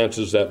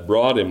circumstances that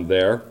brought him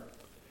there,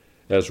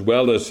 as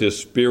well as his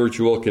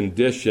spiritual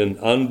condition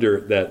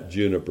under that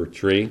juniper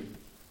tree.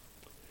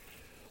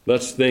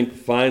 Let's think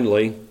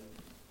finally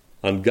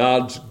on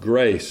God's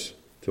grace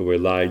to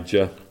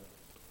Elijah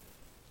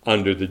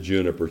under the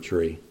juniper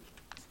tree.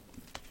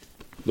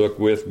 Look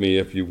with me,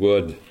 if you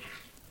would,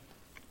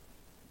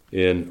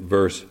 in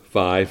verse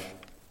 5.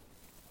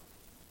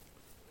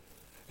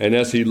 "And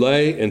as he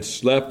lay and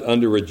slept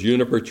under a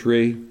juniper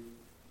tree,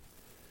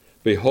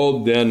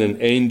 behold, then an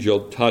angel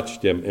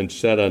touched him and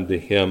said unto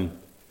him,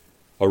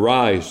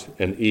 Arise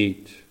and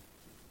eat.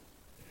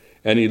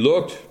 And he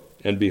looked,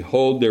 and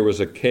behold, there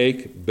was a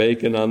cake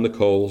baken on the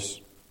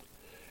coals,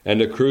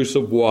 and a cruse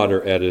of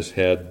water at his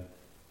head.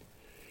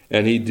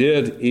 And he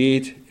did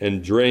eat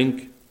and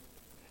drink,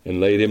 and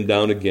laid him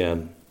down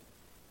again.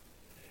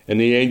 And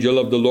the angel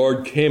of the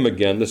Lord came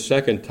again the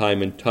second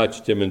time and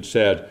touched him and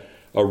said,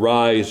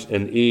 Arise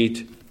and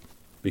eat,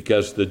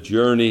 because the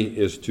journey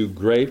is too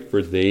great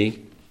for thee.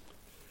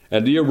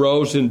 And he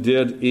arose and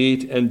did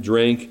eat and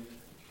drink,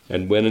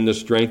 and went in the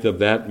strength of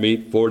that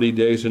meat 40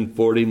 days and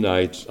 40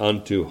 nights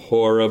unto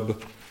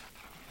Horeb,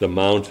 the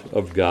mount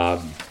of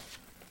God.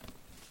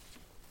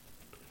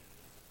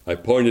 I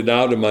pointed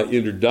out in my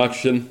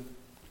introduction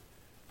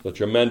the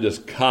tremendous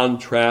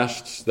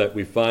contrasts that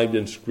we find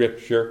in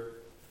Scripture,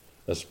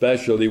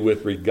 especially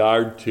with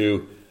regard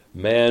to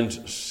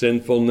man's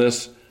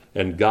sinfulness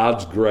and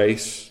God's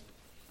grace.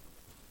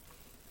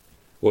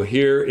 Well,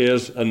 here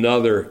is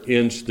another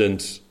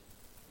instance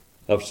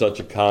of such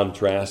a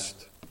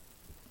contrast.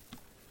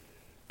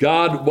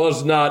 God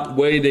was not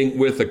waiting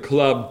with a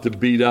club to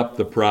beat up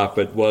the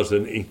prophet,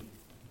 wasn't he?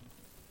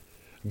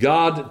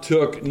 God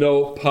took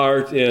no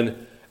part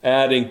in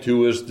adding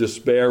to his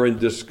despair and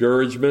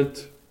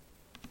discouragement.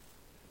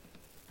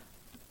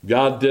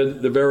 God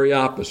did the very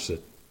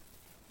opposite.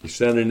 He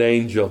sent an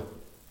angel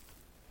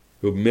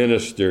who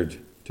ministered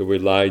to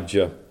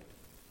Elijah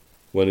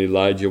when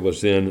Elijah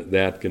was in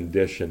that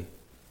condition.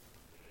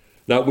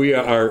 Now we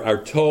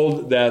are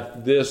told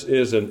that this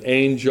is an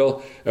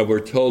angel, and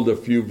we're told a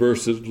few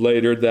verses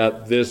later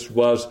that this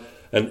was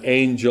an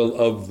angel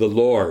of the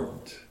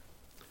Lord.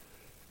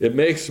 It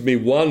makes me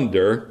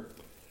wonder,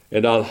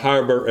 and I'll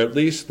harbor at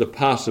least the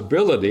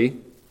possibility,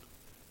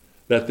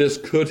 that this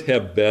could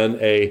have been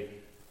a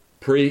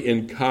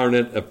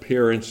pre-incarnate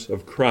appearance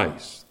of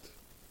Christ.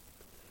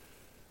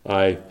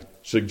 I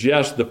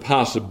suggest the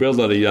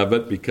possibility of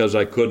it because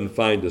I couldn't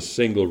find a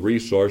single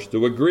resource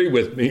to agree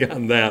with me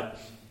on that.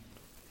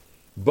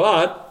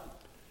 But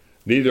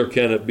neither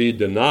can it be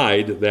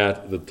denied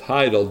that the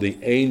title, the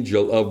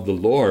angel of the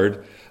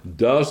Lord,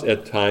 does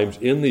at times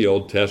in the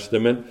Old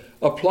Testament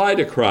apply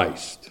to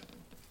Christ.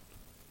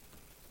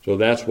 So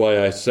that's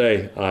why I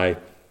say I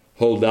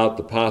hold out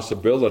the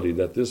possibility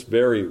that this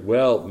very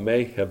well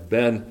may have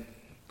been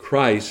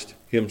Christ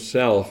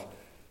himself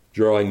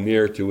drawing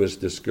near to his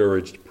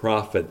discouraged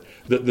prophet.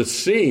 The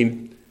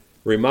scene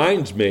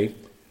reminds me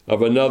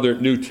of another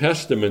New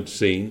Testament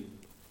scene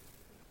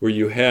where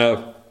you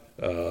have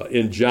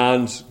in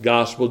John's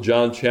Gospel,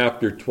 John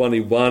chapter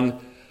 21,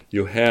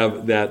 you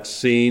have that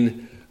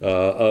scene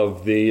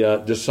of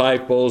the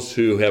disciples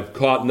who have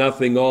caught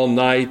nothing all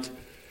night,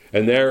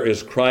 and there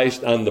is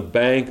Christ on the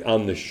bank,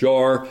 on the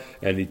shore,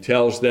 and he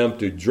tells them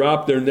to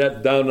drop their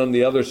net down on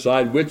the other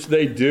side, which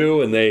they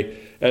do, and they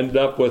end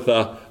up with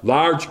a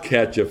large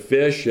catch of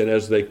fish. And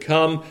as they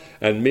come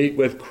and meet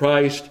with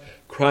Christ,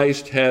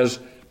 Christ has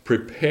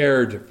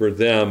prepared for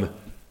them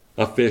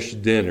a fish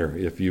dinner,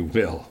 if you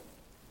will,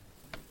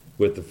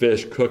 with the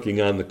fish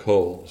cooking on the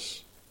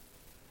coals.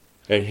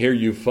 And here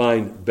you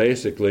find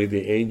basically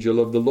the angel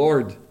of the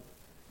Lord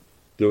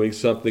doing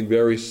something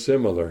very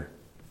similar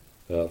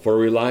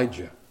for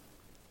Elijah.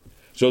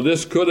 So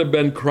this could have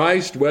been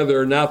Christ. Whether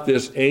or not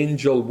this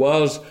angel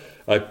was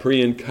a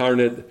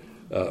pre-incarnate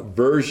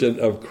version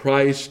of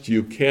Christ,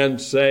 you can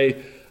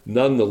say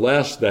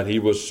nonetheless that he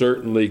was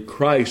certainly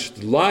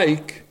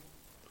Christ-like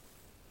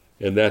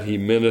and that he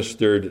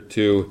ministered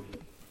to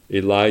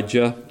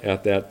Elijah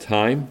at that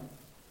time.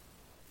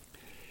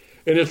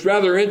 And it's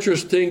rather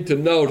interesting to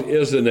note,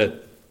 isn't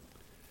it,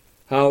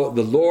 how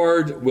the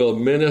Lord will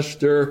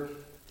minister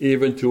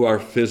even to our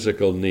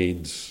physical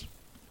needs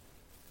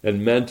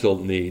and mental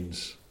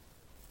needs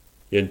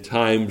in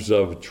times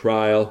of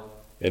trial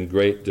and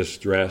great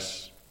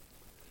distress.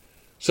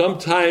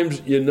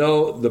 Sometimes,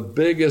 the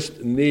biggest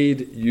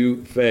need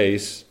you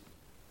face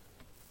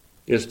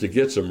is to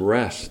get some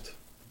rest.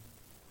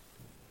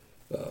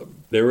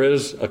 There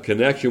is a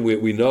connection.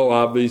 We know,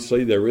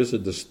 obviously, there is a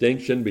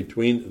distinction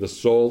between the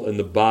soul and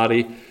the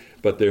body,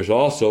 but there's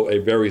also a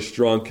very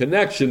strong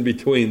connection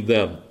between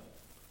them.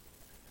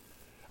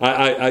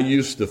 I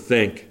used to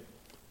think,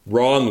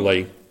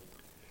 wrongly,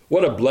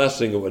 what a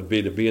blessing it would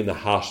be to be in the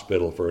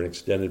hospital for an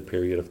extended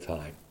period of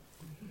time.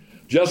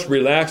 Just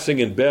relaxing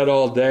in bed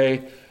all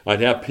day.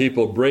 I'd have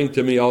people bring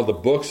to me all the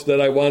books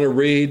that I want to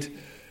read,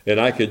 and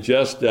I could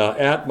just,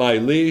 at my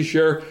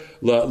leisure,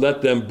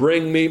 let them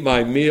bring me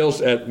my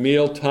meals at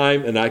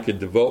mealtime, and I could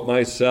devote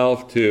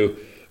myself to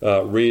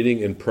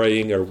reading and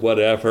praying or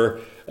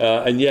whatever.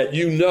 And yet,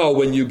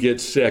 when you get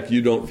sick,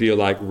 you don't feel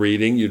like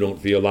reading, you don't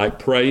feel like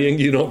praying,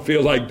 you don't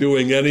feel like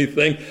doing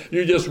anything.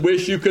 You just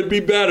wish you could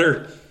be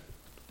better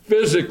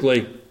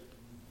physically.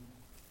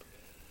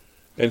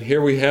 And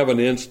here we have an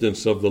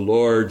instance of the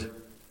Lord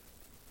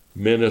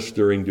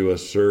ministering to a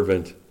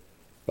servant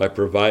by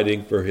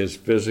providing for his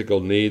physical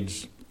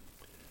needs.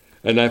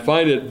 And I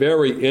find it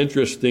very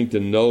interesting to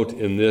note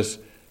in this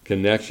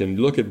connection.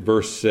 Look at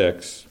verse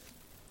 6.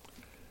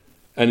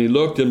 And he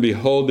looked, and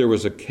behold, there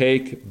was a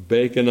cake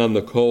baken on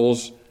the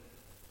coals,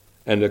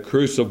 and a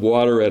cruse of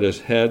water at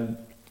his head.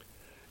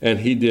 And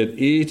he did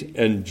eat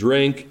and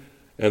drink,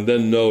 and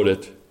then note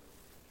it,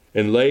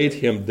 and laid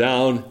him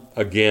down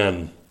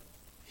again.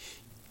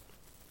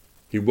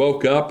 He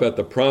woke up at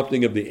the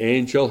prompting of the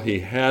angel. He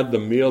had the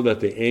meal that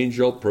the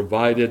angel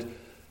provided,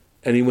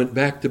 and he went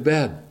back to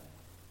bed,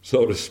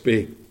 so to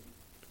speak.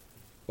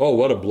 Oh,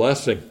 what a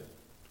blessing.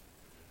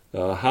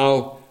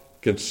 How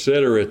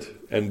considerate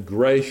and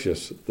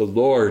gracious the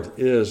Lord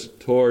is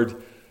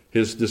toward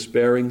his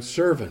despairing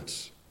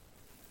servants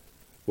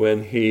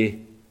when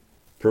he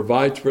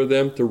provides for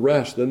them to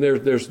rest. And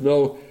there's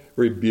no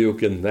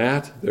rebuke in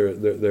that.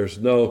 There's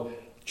no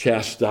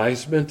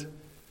chastisement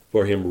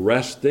for him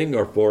resting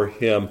or for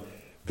him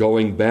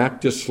going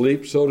back to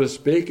sleep, so to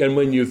speak. And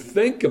when you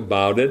think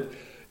about it,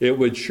 it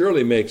would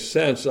surely make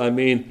sense. I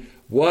mean,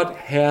 what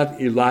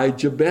had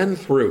Elijah been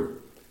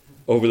through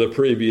over the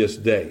previous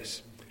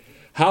days?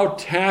 How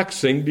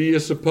taxing do you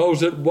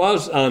suppose it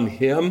was on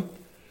him,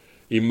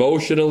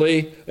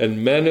 emotionally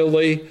and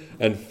mentally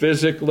and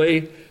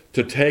physically,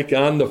 to take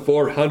on the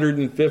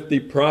 450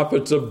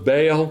 prophets of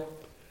Baal,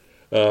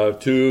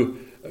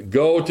 to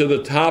go to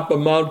the top of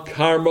Mount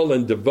Carmel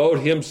and devote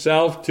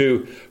himself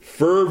to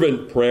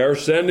fervent prayer,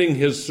 sending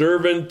his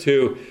servant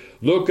to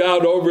look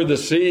out over the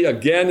sea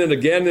again and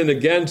again and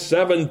again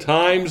 7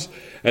 times,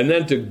 and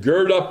then to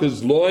gird up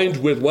his loins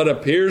with what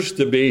appears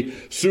to be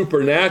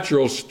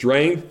supernatural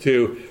strength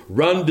to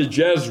run to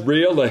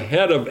Jezreel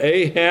ahead of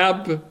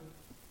Ahab.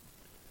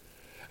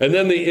 And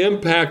then the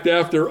impact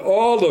after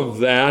all of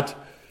that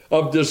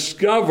of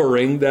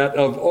discovering that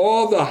of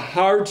all the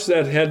hearts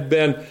that had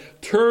been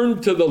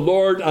turned to the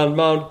Lord on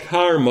Mount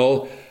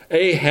Carmel,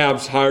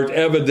 Ahab's heart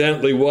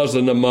evidently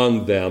wasn't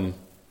among them.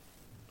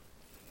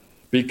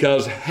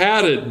 Because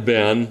had it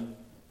been,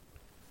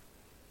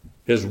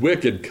 his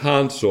wicked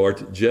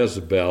consort,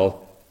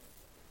 Jezebel,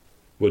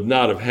 would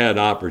not have had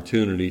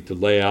opportunity to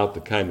lay out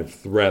the kind of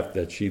threat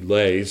that she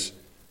lays,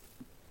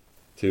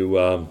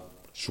 to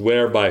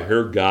swear by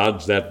her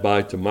gods that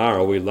by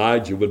tomorrow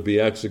Elijah would be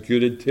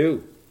executed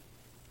too.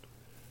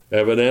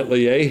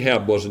 Evidently,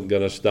 Ahab wasn't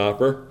going to stop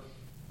her.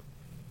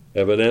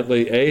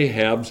 Evidently,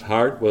 Ahab's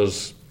heart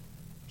was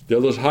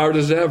still as hard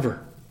as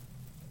ever.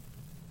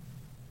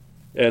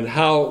 And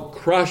how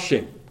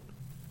crushing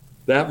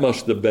that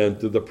must have been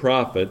to the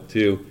prophet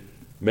to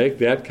make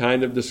that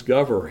kind of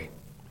discovery.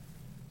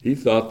 He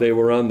thought they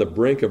were on the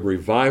brink of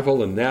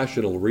revival and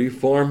national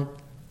reform,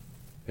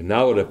 and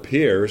now it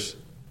appears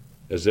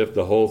as if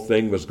the whole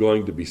thing was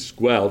going to be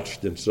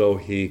squelched, and so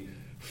he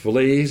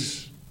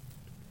flees.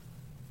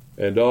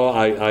 And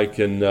I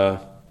can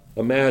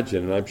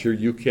imagine, and I'm sure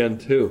you can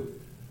too,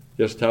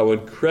 just how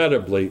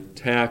incredibly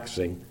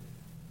taxing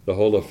the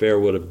whole affair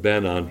would have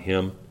been on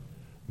him,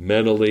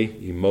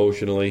 mentally,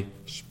 emotionally,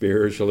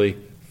 spiritually,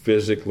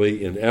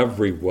 physically, in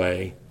every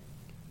way.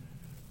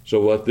 So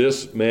what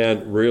this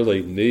man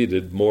really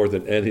needed more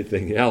than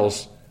anything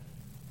else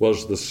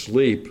was the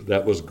sleep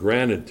that was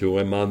granted to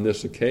him on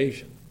this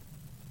occasion.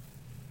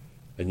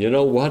 And you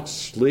know what?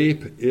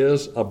 Sleep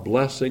is a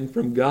blessing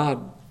from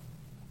God.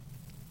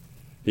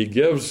 He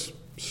gives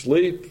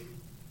sleep.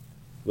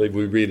 I believe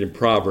we read in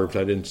Proverbs,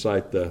 I didn't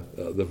cite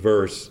the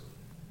verse,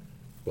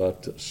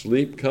 but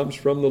sleep comes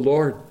from the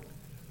Lord.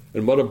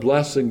 And what a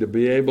blessing to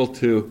be able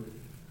to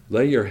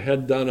lay your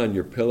head down on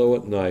your pillow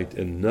at night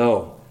and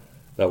know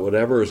that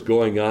whatever is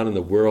going on in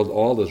the world,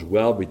 all is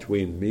well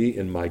between me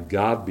and my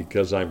God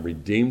because I'm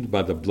redeemed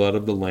by the blood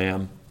of the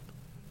Lamb.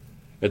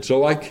 And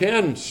so I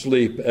can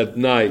sleep at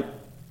night.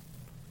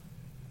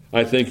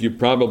 I think you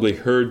probably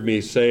heard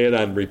me say it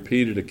on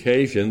repeated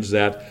occasions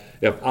that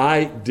if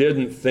I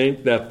didn't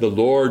think that the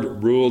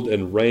Lord ruled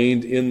and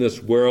reigned in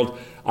this world,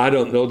 I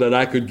don't know that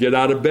I could get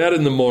out of bed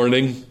in the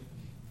morning.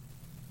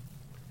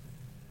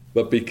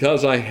 But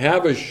because I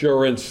have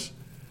assurance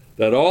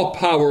that all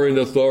power and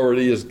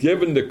authority is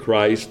given to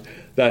Christ,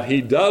 that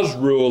he does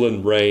rule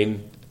and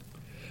reign,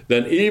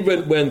 then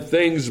even when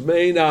things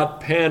may not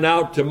pan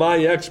out to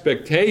my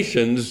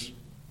expectations,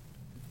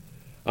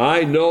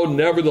 I know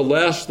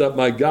nevertheless that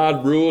my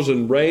God rules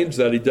and reigns,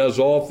 that he does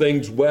all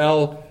things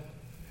well,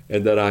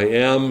 and that I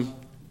am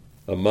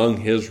among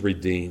his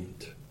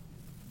redeemed.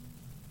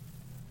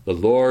 The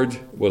Lord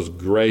was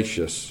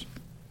gracious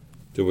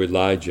to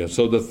Elijah.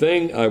 So the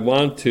thing I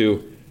want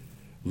to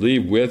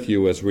leave with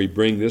you as we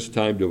bring this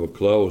time to a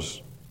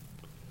close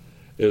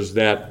is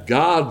that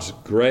God's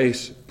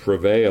grace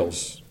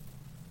prevails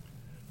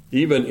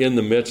even in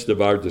the midst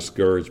of our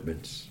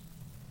discouragements.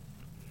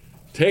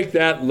 Take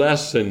that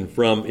lesson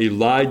from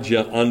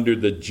Elijah under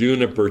the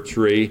juniper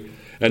tree,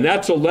 and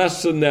that's a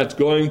lesson that's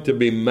going to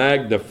be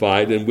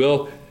magnified, and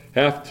we'll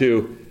have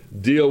to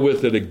deal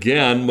with it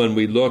again when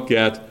we look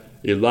at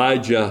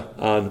Elijah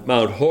on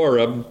Mount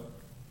Horeb.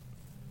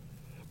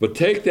 But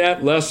take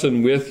that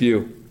lesson with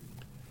you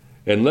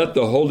and let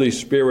the Holy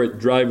Spirit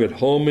drive it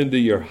home into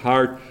your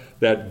heart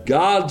that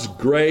God's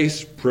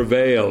grace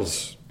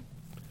prevails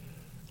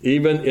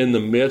even in the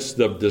midst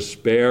of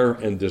despair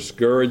and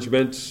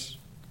discouragements.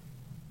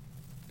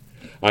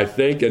 I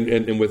think,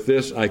 and with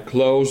this I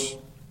close,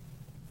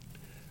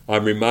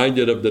 I'm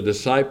reminded of the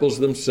disciples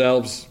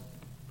themselves,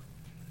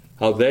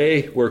 how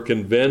they were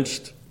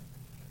convinced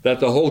that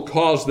the whole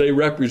cause they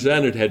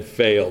represented had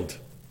failed.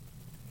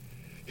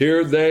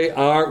 Here they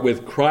are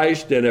with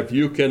Christ, and if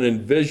you can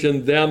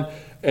envision them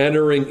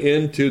entering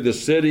into the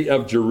city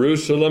of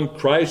Jerusalem,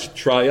 Christ's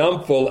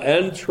triumphal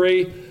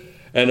entry,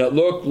 and it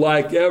looked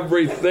like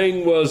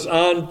everything was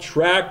on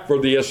track for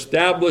the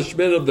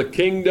establishment of the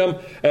kingdom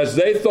as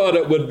they thought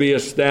it would be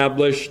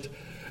established.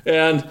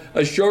 And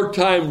a short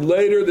time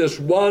later, this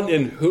one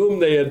in whom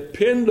they had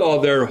pinned all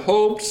their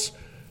hopes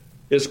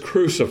is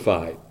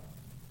crucified.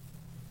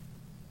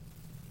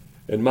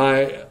 And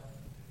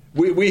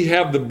we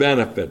have the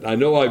benefit. I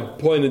know I've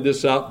pointed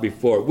this out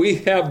before. We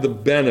have the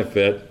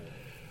benefit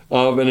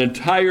of an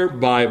entire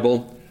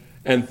Bible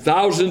and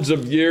thousands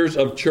of years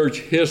of church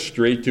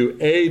history to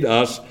aid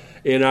us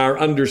in our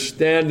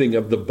understanding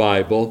of the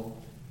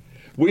Bible.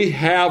 We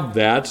have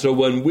that, so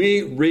when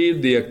we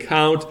read the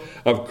account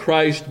of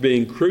Christ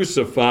being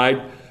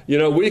crucified,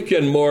 we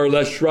can more or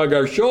less shrug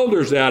our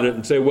shoulders at it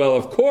and say, well,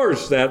 of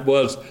course, that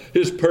was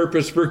his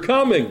purpose for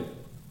coming.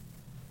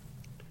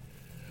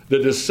 The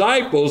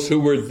disciples who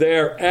were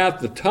there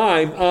at the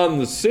time on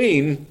the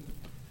scene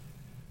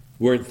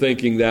weren't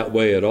thinking that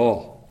way at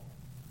all.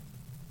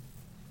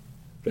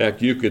 In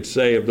fact, you could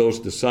say of those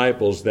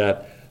disciples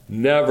that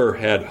never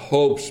had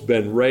hopes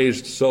been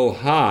raised so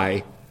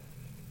high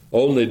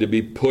only to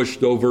be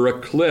pushed over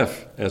a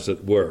cliff, as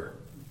it were.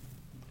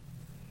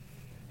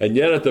 And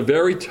yet at the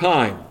very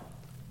time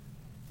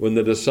when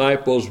the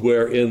disciples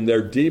were in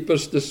their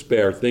deepest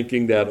despair,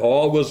 thinking that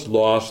all was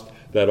lost,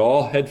 that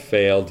all had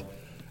failed,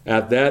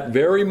 at that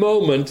very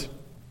moment,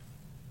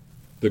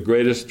 the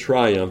greatest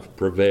triumph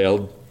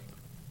prevailed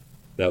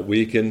that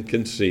we can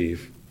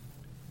conceive,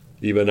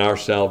 even our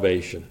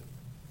salvation.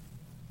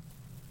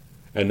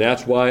 And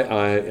that's why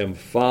I am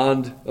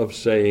fond of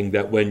saying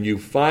that when you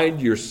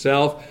find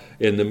yourself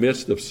in the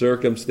midst of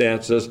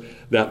circumstances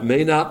that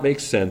may not make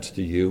sense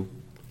to you,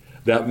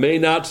 that may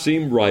not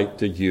seem right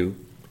to you,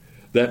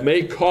 that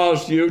may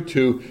cause you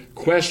to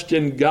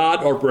question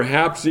God or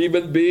perhaps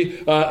even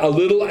be a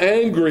little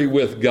angry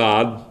with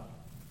God,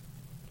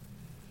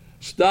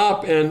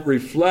 stop and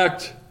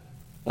reflect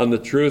on the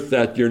truth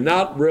that you're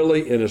not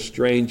really in a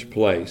strange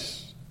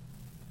place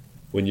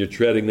when you're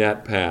treading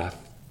that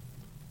path,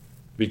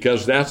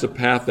 because that's a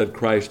path that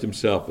Christ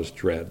himself has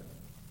tread.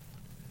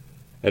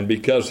 And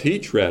because he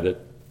tread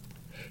it,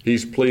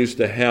 he's pleased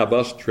to have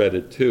us tread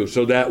it too,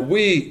 so that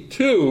we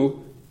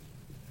too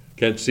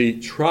can see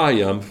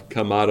triumph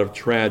come out of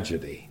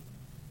tragedy.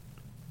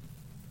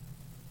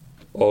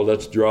 Oh,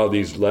 let's draw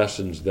these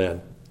lessons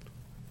then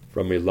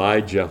from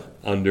Elijah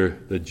under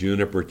the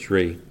juniper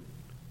tree.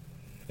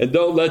 And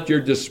don't let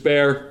your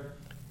despair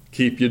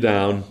keep you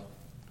down,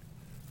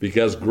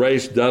 because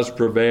grace does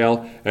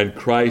prevail, and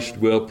Christ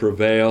will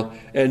prevail,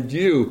 and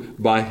you,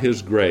 by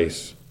his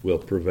grace, will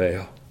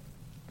prevail.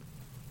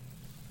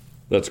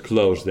 Let's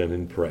close then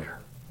in prayer.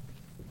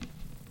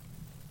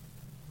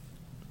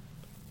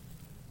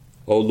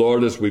 O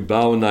Lord, as we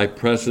bow in thy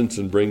presence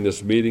and bring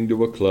this meeting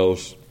to a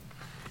close,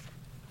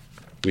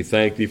 we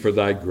thank thee for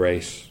thy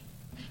grace.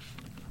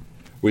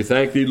 We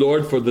thank thee,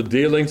 Lord, for the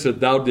dealings that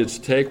thou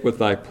didst take with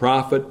thy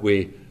prophet.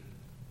 We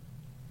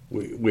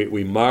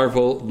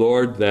marvel,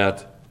 Lord,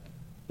 that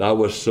thou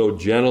wast so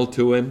gentle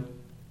to him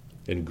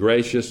and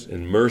gracious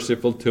and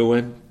merciful to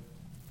him.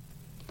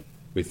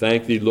 We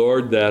thank thee,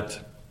 Lord,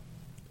 that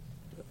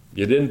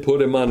you didn't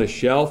put him on a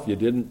shelf. You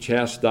didn't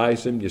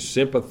chastise him. You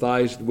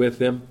sympathized with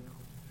him.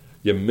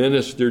 You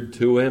ministered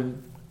to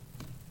him.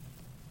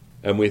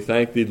 And we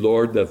thank thee,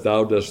 Lord, that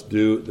thou dost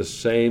do the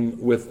same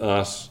with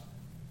us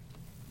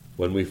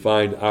when we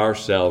find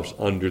ourselves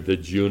under the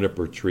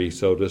juniper tree,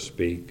 so to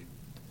speak.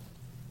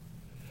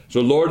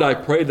 So, Lord, I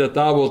pray that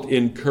thou wilt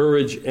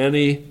encourage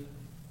any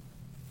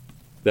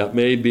that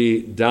may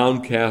be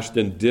downcast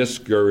and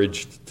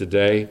discouraged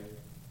today.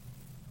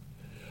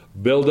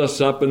 Build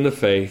us up in the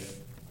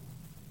faith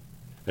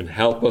and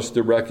help us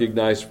to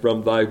recognize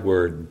from thy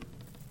word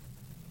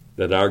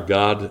that our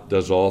God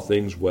does all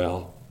things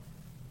well.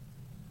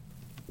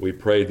 We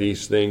pray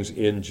these things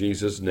in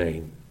Jesus'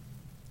 name.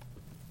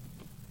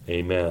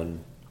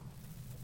 Amen.